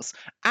podcasts,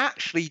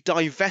 actually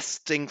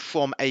divesting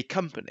from a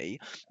company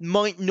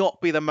might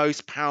not be the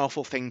most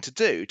powerful thing to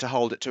do to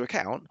hold it to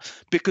account,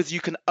 because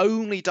you can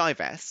only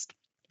divest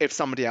if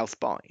somebody else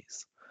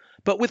buys.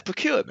 But with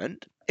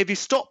procurement, if you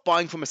stop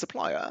buying from a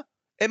supplier,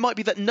 it might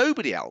be that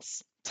nobody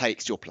else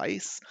takes your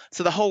place.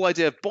 So the whole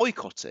idea of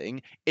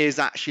boycotting is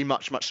actually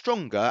much, much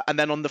stronger. And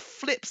then on the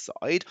flip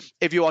side,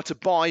 if you are to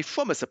buy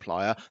from a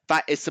supplier,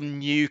 that is some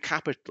new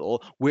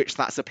capital which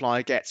that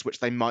supplier gets, which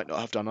they might not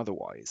have done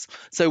otherwise.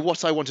 So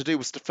what I want to do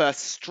was to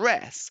first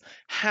stress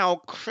how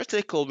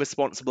critical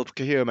responsible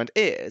procurement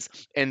is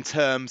in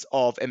terms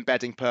of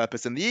embedding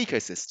purpose in the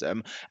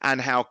ecosystem, and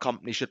how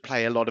companies should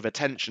pay a lot of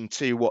attention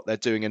to what they're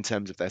doing in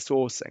terms of their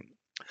sourcing.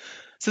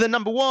 So the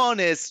number one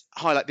is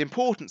highlight the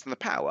importance and the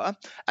power.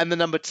 And the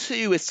number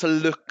two is to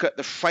look at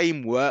the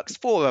frameworks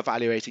for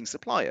evaluating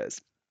suppliers.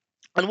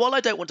 And while I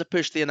don't want to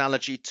push the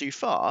analogy too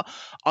far,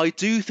 I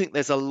do think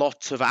there's a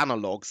lot of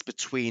analogues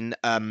between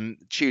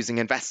choosing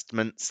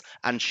investments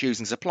and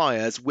choosing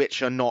suppliers,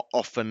 which are not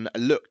often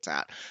looked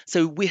at.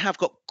 So we have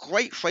got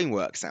great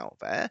frameworks out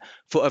there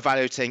for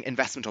evaluating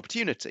investment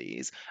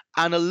opportunities.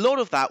 And a lot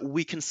of that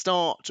we can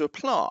start to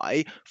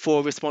apply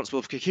for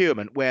responsible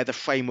procurement, where the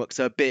frameworks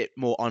are a bit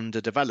more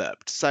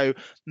underdeveloped. So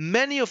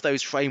many of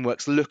those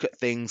frameworks look at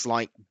things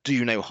like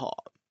do no harm.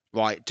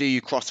 Right? Do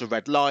you cross a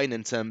red line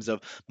in terms of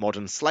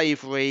modern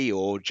slavery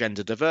or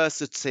gender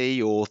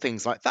diversity or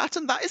things like that?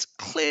 And that is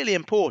clearly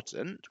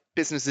important.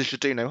 Businesses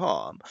should do no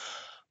harm.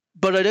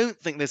 But I don't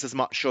think there's as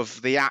much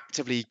of the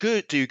actively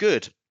do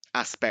good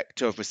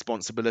aspect of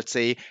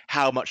responsibility.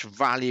 How much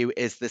value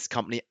is this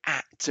company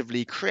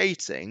actively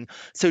creating?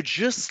 So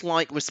just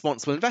like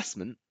responsible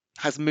investment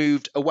has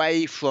moved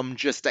away from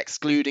just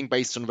excluding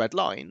based on red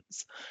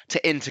lines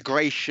to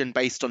integration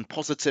based on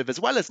positive as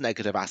well as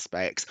negative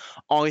aspects,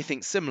 I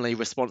think similarly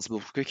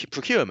responsible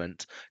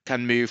procurement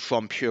can move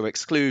from pure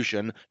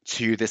exclusion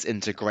to this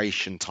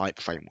integration type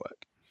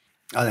framework.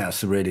 I think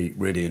that's a really,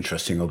 really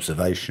interesting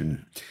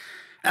observation.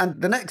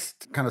 And the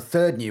next kind of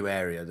third new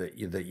area that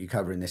you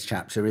cover in this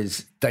chapter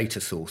is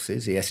data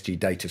sources, ESG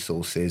data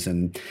sources.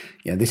 And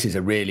this is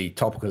a really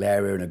topical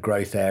area and a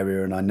growth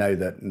area. And I know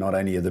that not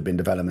only have there been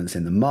developments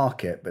in the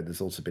market, but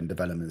there's also been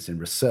developments in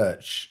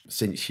research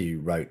since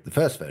you wrote the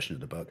first version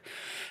of the book.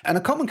 And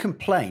a common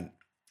complaint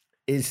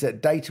is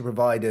that data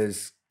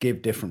providers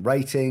give different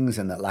ratings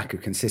and that lack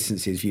of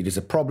consistency is viewed as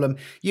a problem.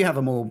 You have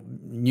a more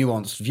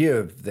nuanced view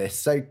of this.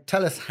 So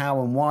tell us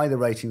how and why the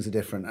ratings are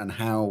different and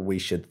how we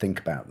should think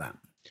about that.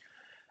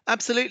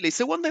 Absolutely.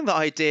 So one thing that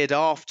I did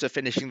after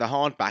finishing the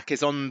hardback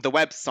is on the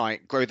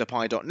website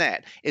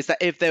growthepie.net is that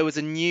if there was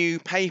a new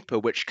paper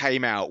which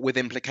came out with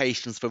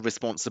implications for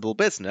responsible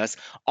business,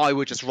 I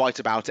would just write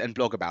about it and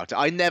blog about it.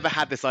 I never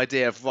had this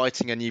idea of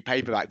writing a new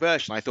paperback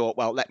version. I thought,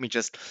 well, let me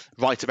just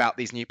write about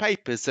these new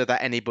papers so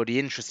that anybody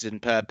interested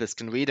in purpose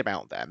can read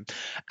about them.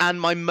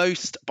 And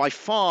by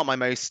far my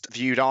most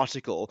viewed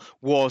article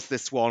was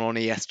this one on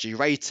ESG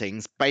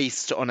ratings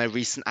based on a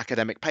recent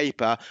academic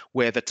paper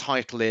where the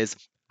title is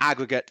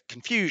Aggregate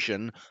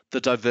Confusion, the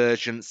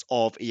Divergence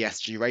of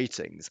ESG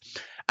Ratings.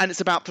 And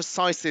it's about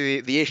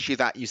precisely the issue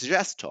that you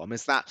suggest, Tom,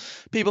 is that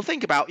people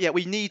think about,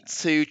 we need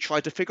to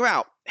try to figure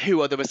out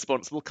who are the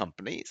responsible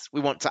companies.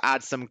 We want to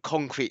add some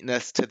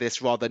concreteness to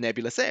this rather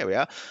nebulous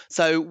area.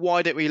 So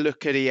why don't we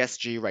look at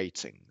ESG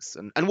ratings?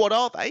 And what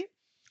are they?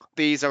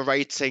 These are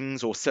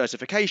ratings or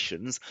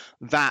certifications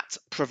that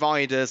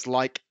providers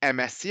like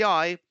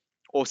MSCI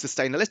or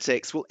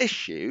Sustainalytics will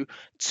issue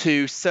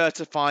to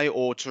certify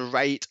or to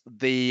rate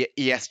the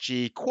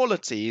ESG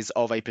qualities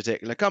of a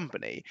particular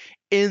company,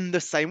 in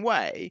the same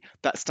way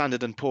that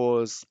Standard &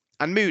 Poor's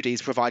and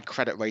Moody's provide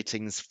credit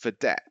ratings for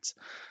debt.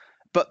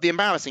 But the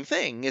embarrassing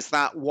thing is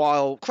that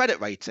while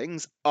credit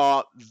ratings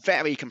are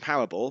very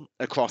comparable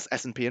across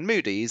S&P and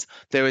Moody's,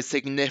 there is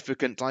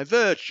significant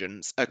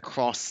divergence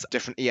across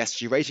different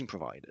ESG rating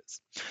providers.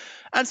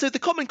 And so the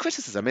common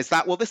criticism is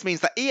that, this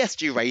means that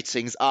ESG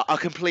ratings are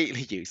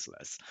completely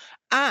useless.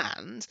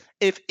 And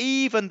if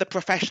even the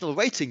professional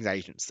ratings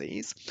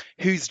agencies,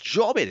 whose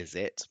job it is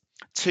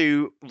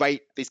to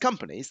rate these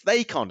companies,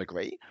 they can't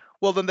agree,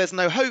 then there's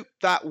no hope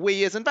that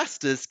we as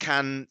investors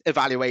can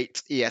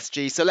evaluate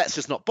ESG. So let's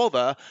just not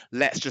bother.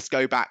 Let's just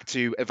go back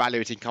to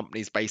evaluating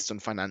companies based on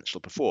financial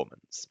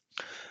performance.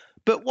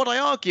 But what I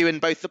argue in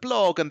both the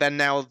blog and then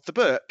now the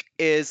book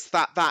is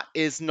that that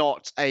is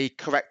not a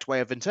correct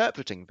way of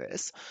interpreting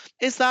this,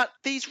 is that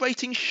these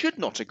ratings should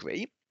not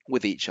agree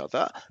with each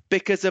other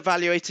because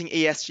evaluating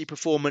ESG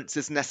performance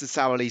is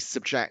necessarily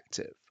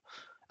subjective.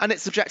 And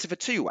it's subjective for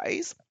two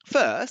ways.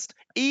 First,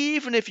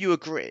 even if you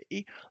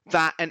agree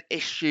that an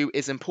issue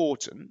is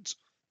important,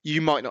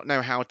 you might not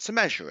know how to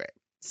measure it.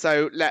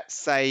 So let's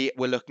say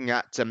we're looking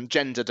at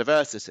gender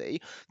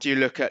diversity. Do you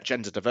look at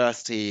gender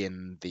diversity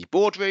in the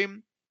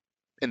boardroom,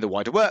 in the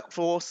wider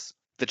workforce,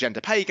 the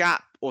gender pay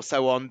gap, or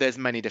so on? There's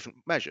many different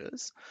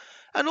measures.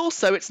 And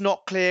also, it's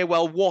not clear,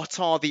 what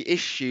are the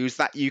issues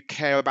that you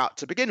care about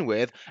to begin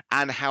with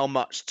and how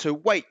much to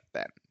weight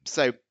them?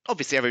 So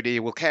obviously everybody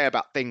will care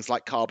about things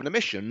like carbon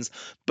emissions,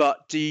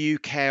 but do you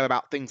care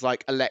about things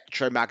like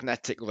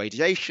electromagnetic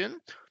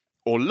radiation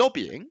or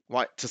lobbying,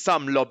 right? To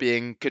some,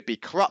 lobbying could be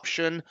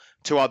corruption.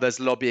 To others,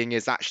 lobbying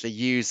is actually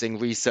using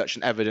research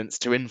and evidence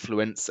to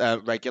influence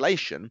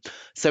regulation.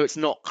 So it's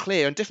not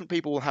clear, and different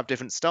people will have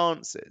different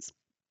stances.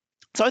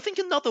 So I think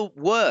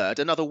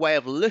another way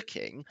of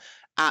looking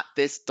at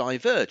this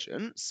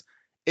divergence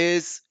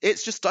is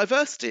it's just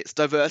diversity. It's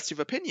diversity of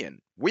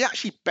opinion. We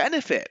actually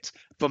benefit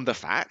from the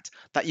fact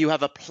that you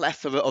have a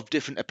plethora of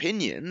different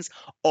opinions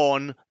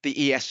on the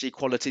ESG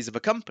qualities of a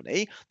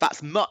company.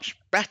 That's much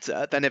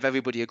better than if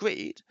everybody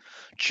agreed.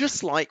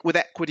 Just like with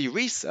equity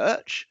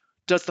research,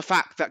 does the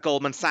fact that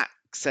Goldman Sachs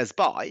says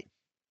buy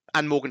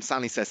and Morgan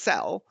Stanley says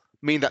sell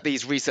mean that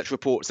these research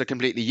reports are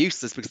completely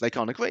useless because they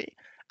can't agree?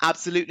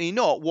 Absolutely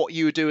not. What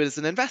you would do as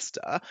an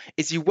investor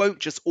is you won't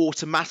just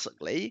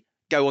automatically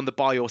go on the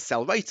buy or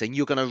sell rating.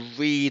 You're going to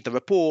read the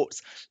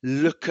reports,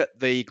 look at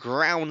the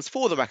grounds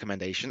for the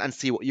recommendation and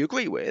see what you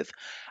agree with.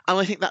 And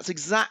I think that's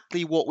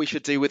exactly what we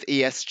should do with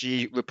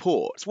ESG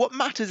reports. What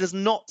matters is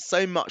not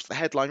so much the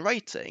headline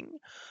rating,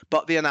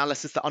 but the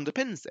analysis that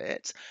underpins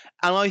it.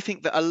 And I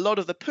think that a lot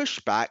of the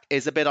pushback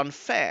is a bit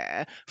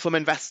unfair from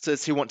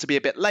investors who want to be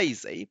a bit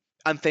lazy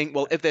and think,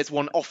 if there's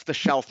one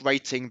off-the-shelf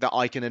rating that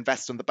I can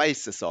invest on the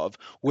basis of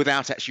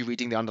without actually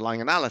reading the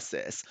underlying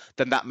analysis,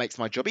 then that makes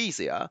my job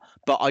easier.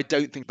 But I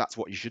don't think that's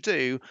what you should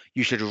do.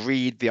 You should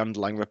read the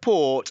underlying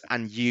report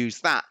and use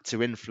that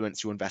to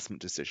influence your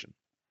investment decision.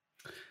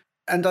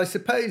 And I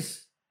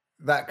suppose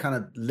that kind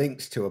of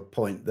links to a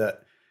point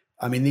that,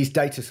 these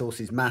data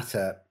sources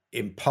matter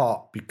in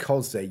part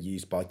because they're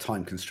used by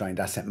time-constrained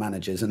asset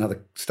managers and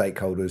other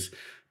stakeholders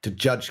to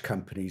judge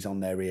companies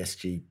on their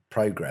ESG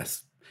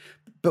progress.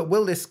 But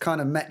will this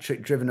kind of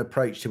metric-driven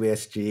approach to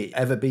ESG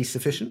ever be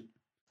sufficient?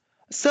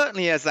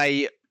 Certainly as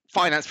a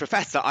finance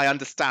professor, I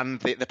understand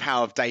the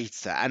power of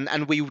data,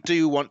 and we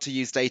do want to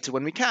use data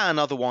when we can.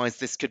 Otherwise,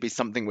 this could be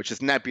something which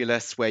is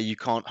nebulous, where you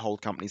can't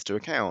hold companies to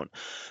account.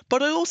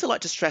 But I also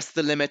like to stress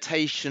the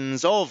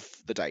limitations of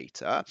the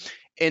data,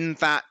 in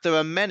that there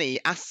are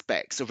many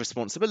aspects of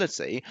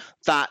responsibility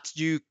that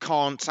you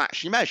can't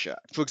actually measure.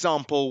 For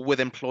example, with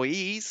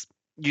employees,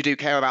 you do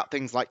care about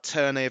things like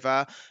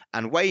turnover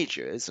and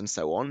wages and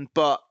so on,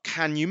 but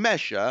can you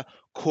measure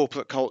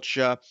corporate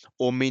culture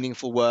or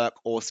meaningful work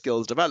or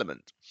skills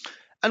development?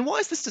 And why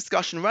is this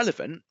discussion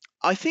relevant?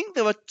 I think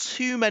there are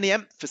too many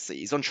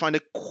emphases on trying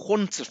to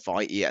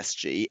quantify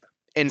ESG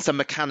in some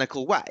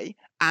mechanical way,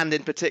 and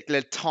in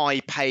particular tie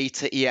pay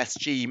to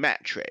ESG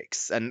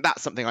metrics. And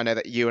that's something I know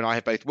that you and I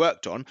have both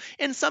worked on.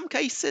 In some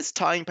cases,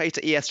 tying pay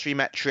to ESG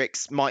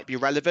metrics might be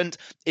relevant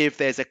if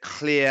there's a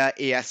clear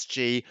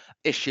ESG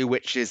issue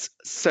which is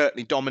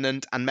certainly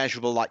dominant and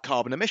measurable, like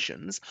carbon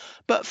emissions.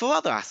 But for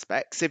other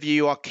aspects, if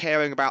you are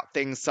caring about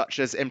things such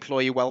as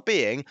employee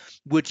well-being,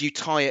 would you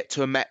tie it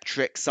to a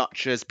metric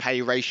such as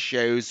pay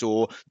ratios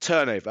or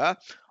turnover?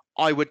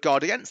 I would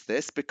guard against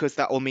this, because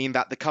that will mean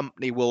that the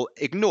company will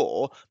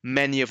ignore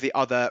many of the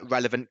other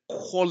relevant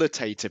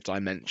qualitative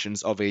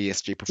dimensions of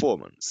ESG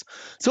performance.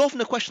 So often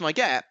the question I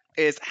get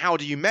is, how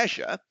do you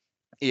measure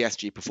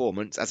ESG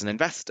performance as an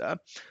investor?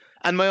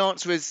 And my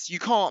answer is you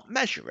can't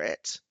measure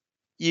it,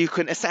 you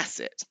can assess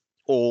it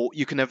or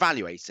you can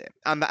evaluate it.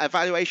 And that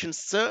evaluation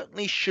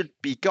certainly should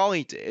be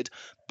guided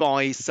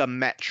by some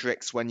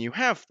metrics when you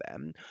have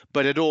them,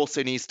 but it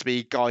also needs to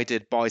be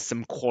guided by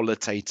some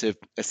qualitative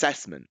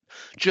assessment.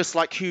 Just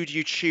like who do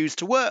you choose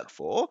to work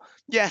for?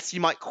 Yes, you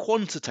might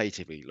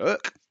quantitatively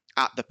look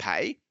at the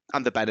pay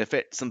and the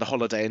benefits and the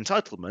holiday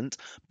entitlement,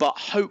 but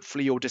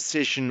hopefully your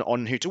decision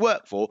on who to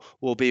work for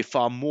will be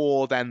far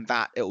more than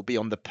that. It will be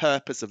on the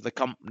purpose of the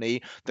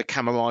company, the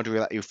camaraderie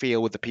that you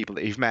feel with the people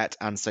that you've met,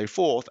 and so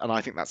forth. And I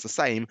think that's the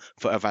same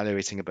for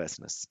evaluating a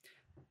business.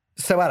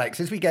 So, Alex,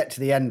 as we get to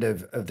the end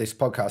of this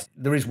podcast,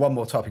 there is one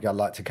more topic I'd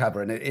like to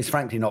cover. And it's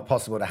frankly not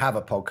possible to have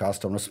a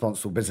podcast on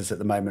responsible business at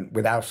the moment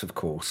without, of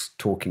course,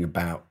 talking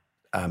about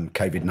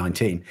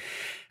COVID-19.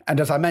 And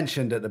as I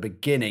mentioned at the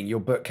beginning, your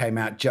book came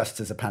out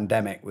just as a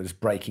pandemic was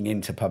breaking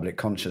into public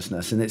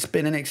consciousness. And it's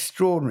been an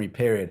extraordinary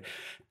period,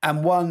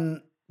 and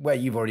one where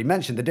you've already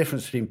mentioned the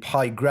difference between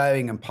pie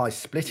growing and pie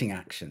splitting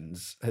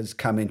actions has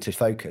come into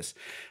focus.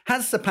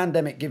 Has the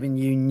pandemic given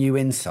you new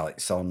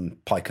insights on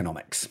pie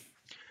economics?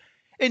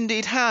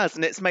 Indeed has,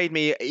 and it's made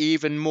me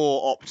even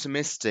more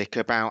optimistic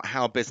about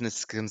how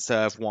business can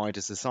serve wider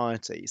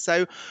society.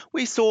 So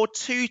we saw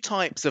two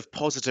types of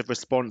positive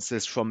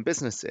responses from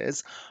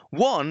businesses.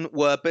 One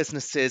were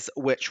businesses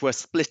which were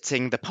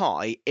splitting the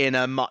pie in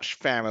a much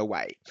fairer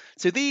way.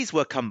 So these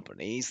were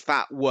companies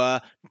that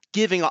were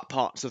giving up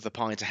parts of the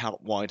pie to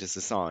help wider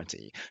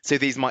society. So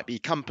these might be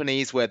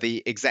companies where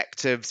the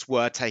executives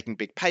were taking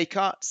big pay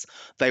cuts,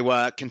 they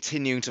were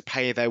continuing to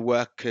pay their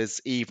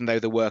workers even though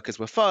the workers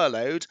were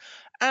furloughed,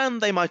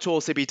 and they might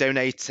also be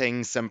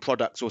donating some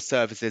products or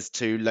services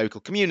to local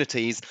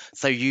communities.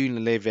 So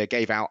Unilever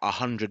gave out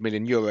 100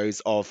 million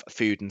euros of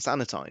food and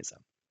sanitizer.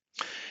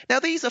 Now,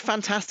 these are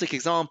fantastic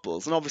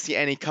examples, and obviously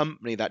any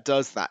company that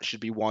does that should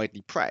be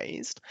widely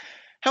praised.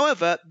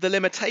 However, the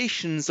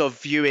limitations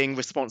of viewing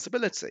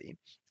responsibility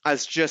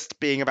as just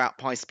being about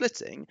pie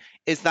splitting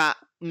is that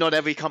not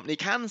every company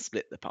can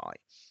split the pie.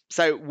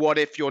 So what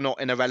if you're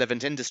not in a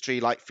relevant industry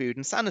like food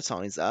and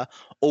sanitizer?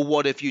 Or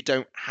what if you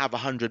don't have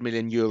 100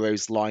 million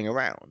euros lying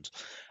around?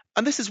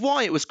 And this is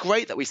why it was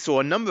great that we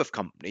saw a number of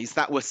companies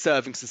that were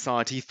serving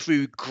society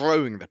through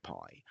growing the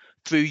pie,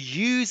 through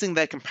using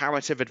their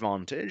comparative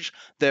advantage,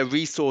 their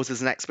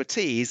resources and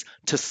expertise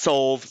to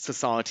solve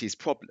society's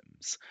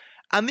problems.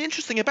 And the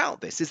interesting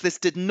about this is this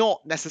did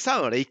not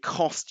necessarily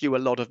cost you a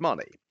lot of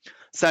money.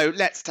 So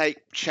let's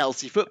take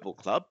Chelsea Football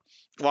Club.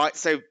 Right,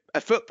 so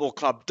a football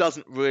club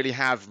doesn't really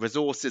have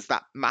resources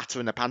that matter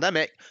in a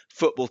pandemic.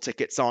 Football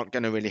tickets aren't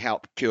going to really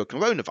help cure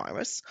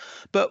coronavirus.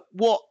 But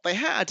what they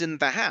had in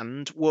their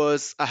hand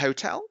was a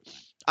hotel,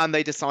 and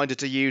they decided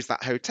to use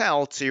that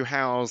hotel to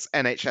house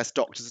NHS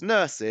doctors and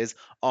nurses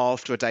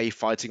after a day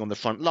fighting on the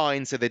front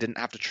line, so they didn't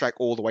have to trek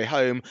all the way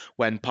home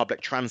when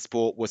public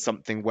transport was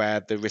something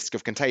where the risk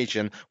of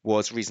contagion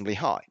was reasonably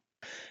high.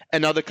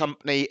 Another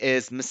company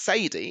is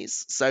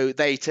Mercedes. So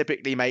they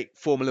typically make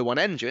Formula One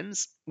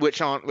engines,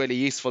 which aren't really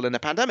useful in a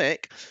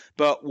pandemic.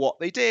 But what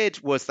they did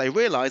was they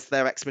realized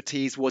their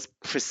expertise was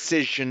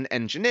precision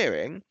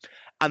engineering.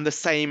 And the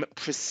same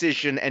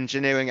precision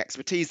engineering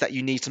expertise that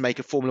you need to make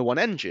a Formula One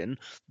engine,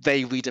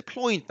 they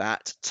redeployed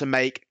that to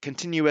make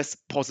continuous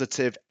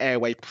positive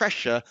airway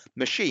pressure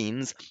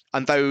machines.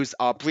 And those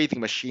are breathing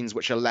machines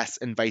which are less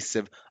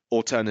invasive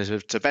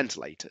alternative to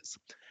ventilators.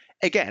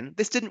 Again,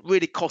 this didn't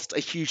really cost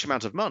a huge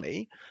amount of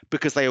money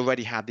because they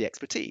already had the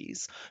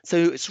expertise. So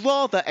it's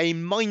rather a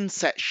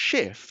mindset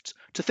shift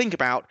to think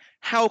about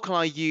how can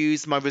I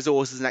use my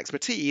resources and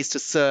expertise to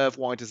serve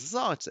wider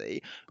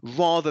society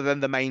rather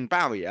than the main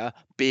barrier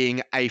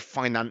being a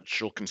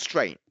financial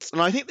constraint. And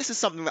I think this is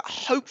something that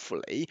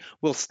hopefully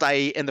will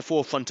stay in the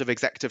forefront of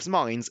executives'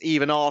 minds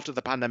even after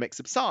the pandemic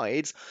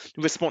subsides.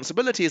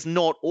 Responsibility is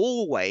not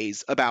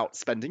always about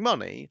spending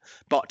money,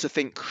 but to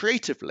think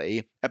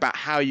creatively about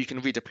how you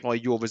can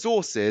redeploy your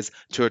resources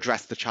to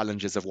address the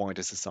challenges of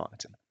wider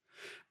society.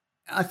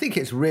 I think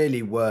it's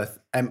really worth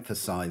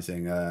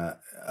emphasising a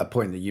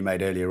point that you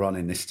made earlier on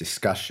in this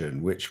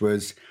discussion, which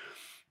was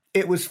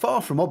it was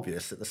far from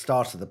obvious at the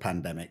start of the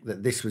pandemic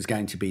that this was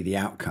going to be the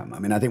outcome. I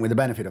mean, I think with the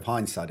benefit of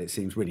hindsight, it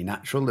seems really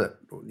natural that,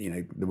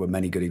 there were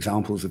many good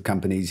examples of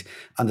companies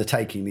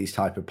undertaking these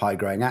type of pie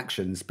growing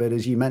actions. But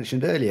as you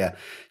mentioned earlier,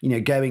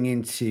 going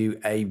into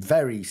a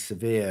very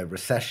severe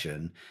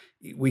recession,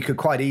 we could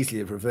quite easily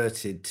have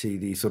reverted to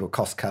the sort of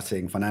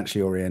cost-cutting,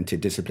 financially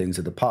oriented disciplines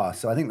of the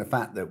past. So I think the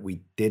fact that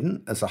we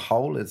didn't as a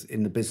whole, as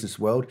in the business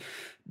world,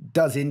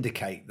 does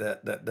indicate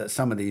that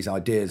some of these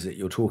ideas that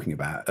you're talking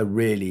about are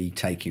really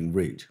taking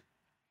root.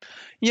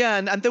 Yeah,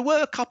 and there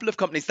were a couple of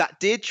companies that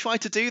did try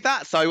to do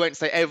that. So I won't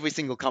say every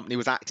single company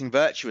was acting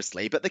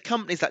virtuously, but the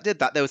companies that did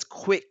that, there was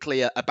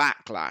quickly a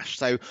backlash.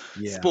 So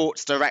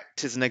Sports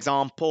Direct is an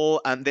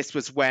example. And this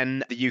was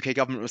when the UK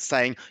government was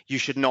saying you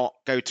should not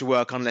go to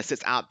work unless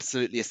it's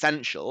absolutely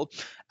essential.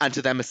 And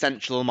to them,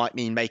 essential might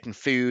mean making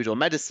food or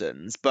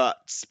medicines, but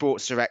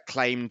Sports Direct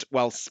claimed,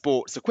 well,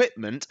 sports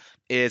equipment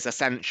is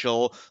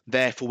essential,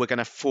 therefore we're going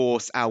to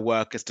force our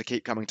workers to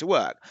keep coming to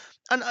work.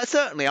 And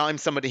certainly I'm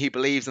somebody who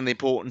believes in the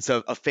importance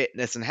of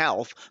fitness and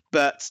health,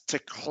 but to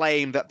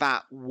claim that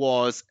that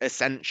was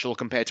essential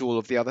compared to all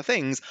of the other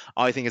things,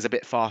 I think is a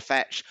bit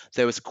far-fetched.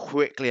 There was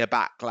quickly a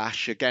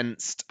backlash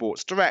against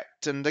Sports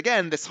Direct. And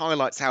again, this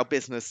highlights how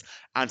business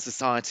and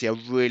society are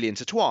really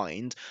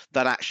intertwined,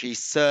 that actually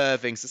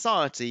serving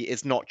society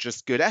is not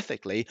just good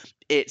ethically,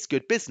 it's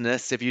good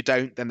business. If you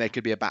don't, then there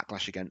could be a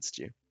backlash against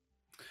you.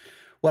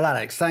 Well,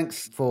 Alex,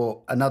 thanks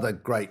for another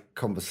great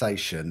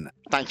conversation.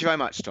 Thank you very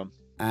much, Tom.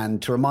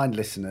 And to remind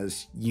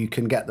listeners, you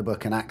can get the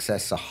book and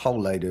access a whole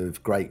load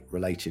of great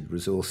related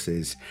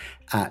resources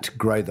at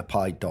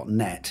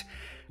growthepie.net.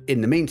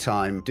 In the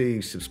meantime,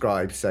 do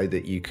subscribe so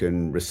that you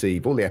can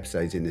receive all the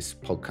episodes in this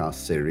podcast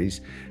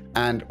series,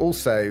 and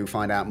also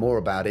find out more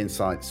about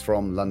insights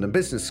from London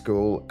Business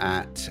School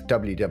at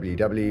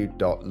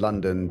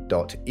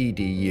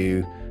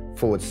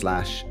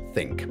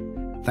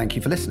www.london.edu/think. Thank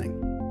you for listening.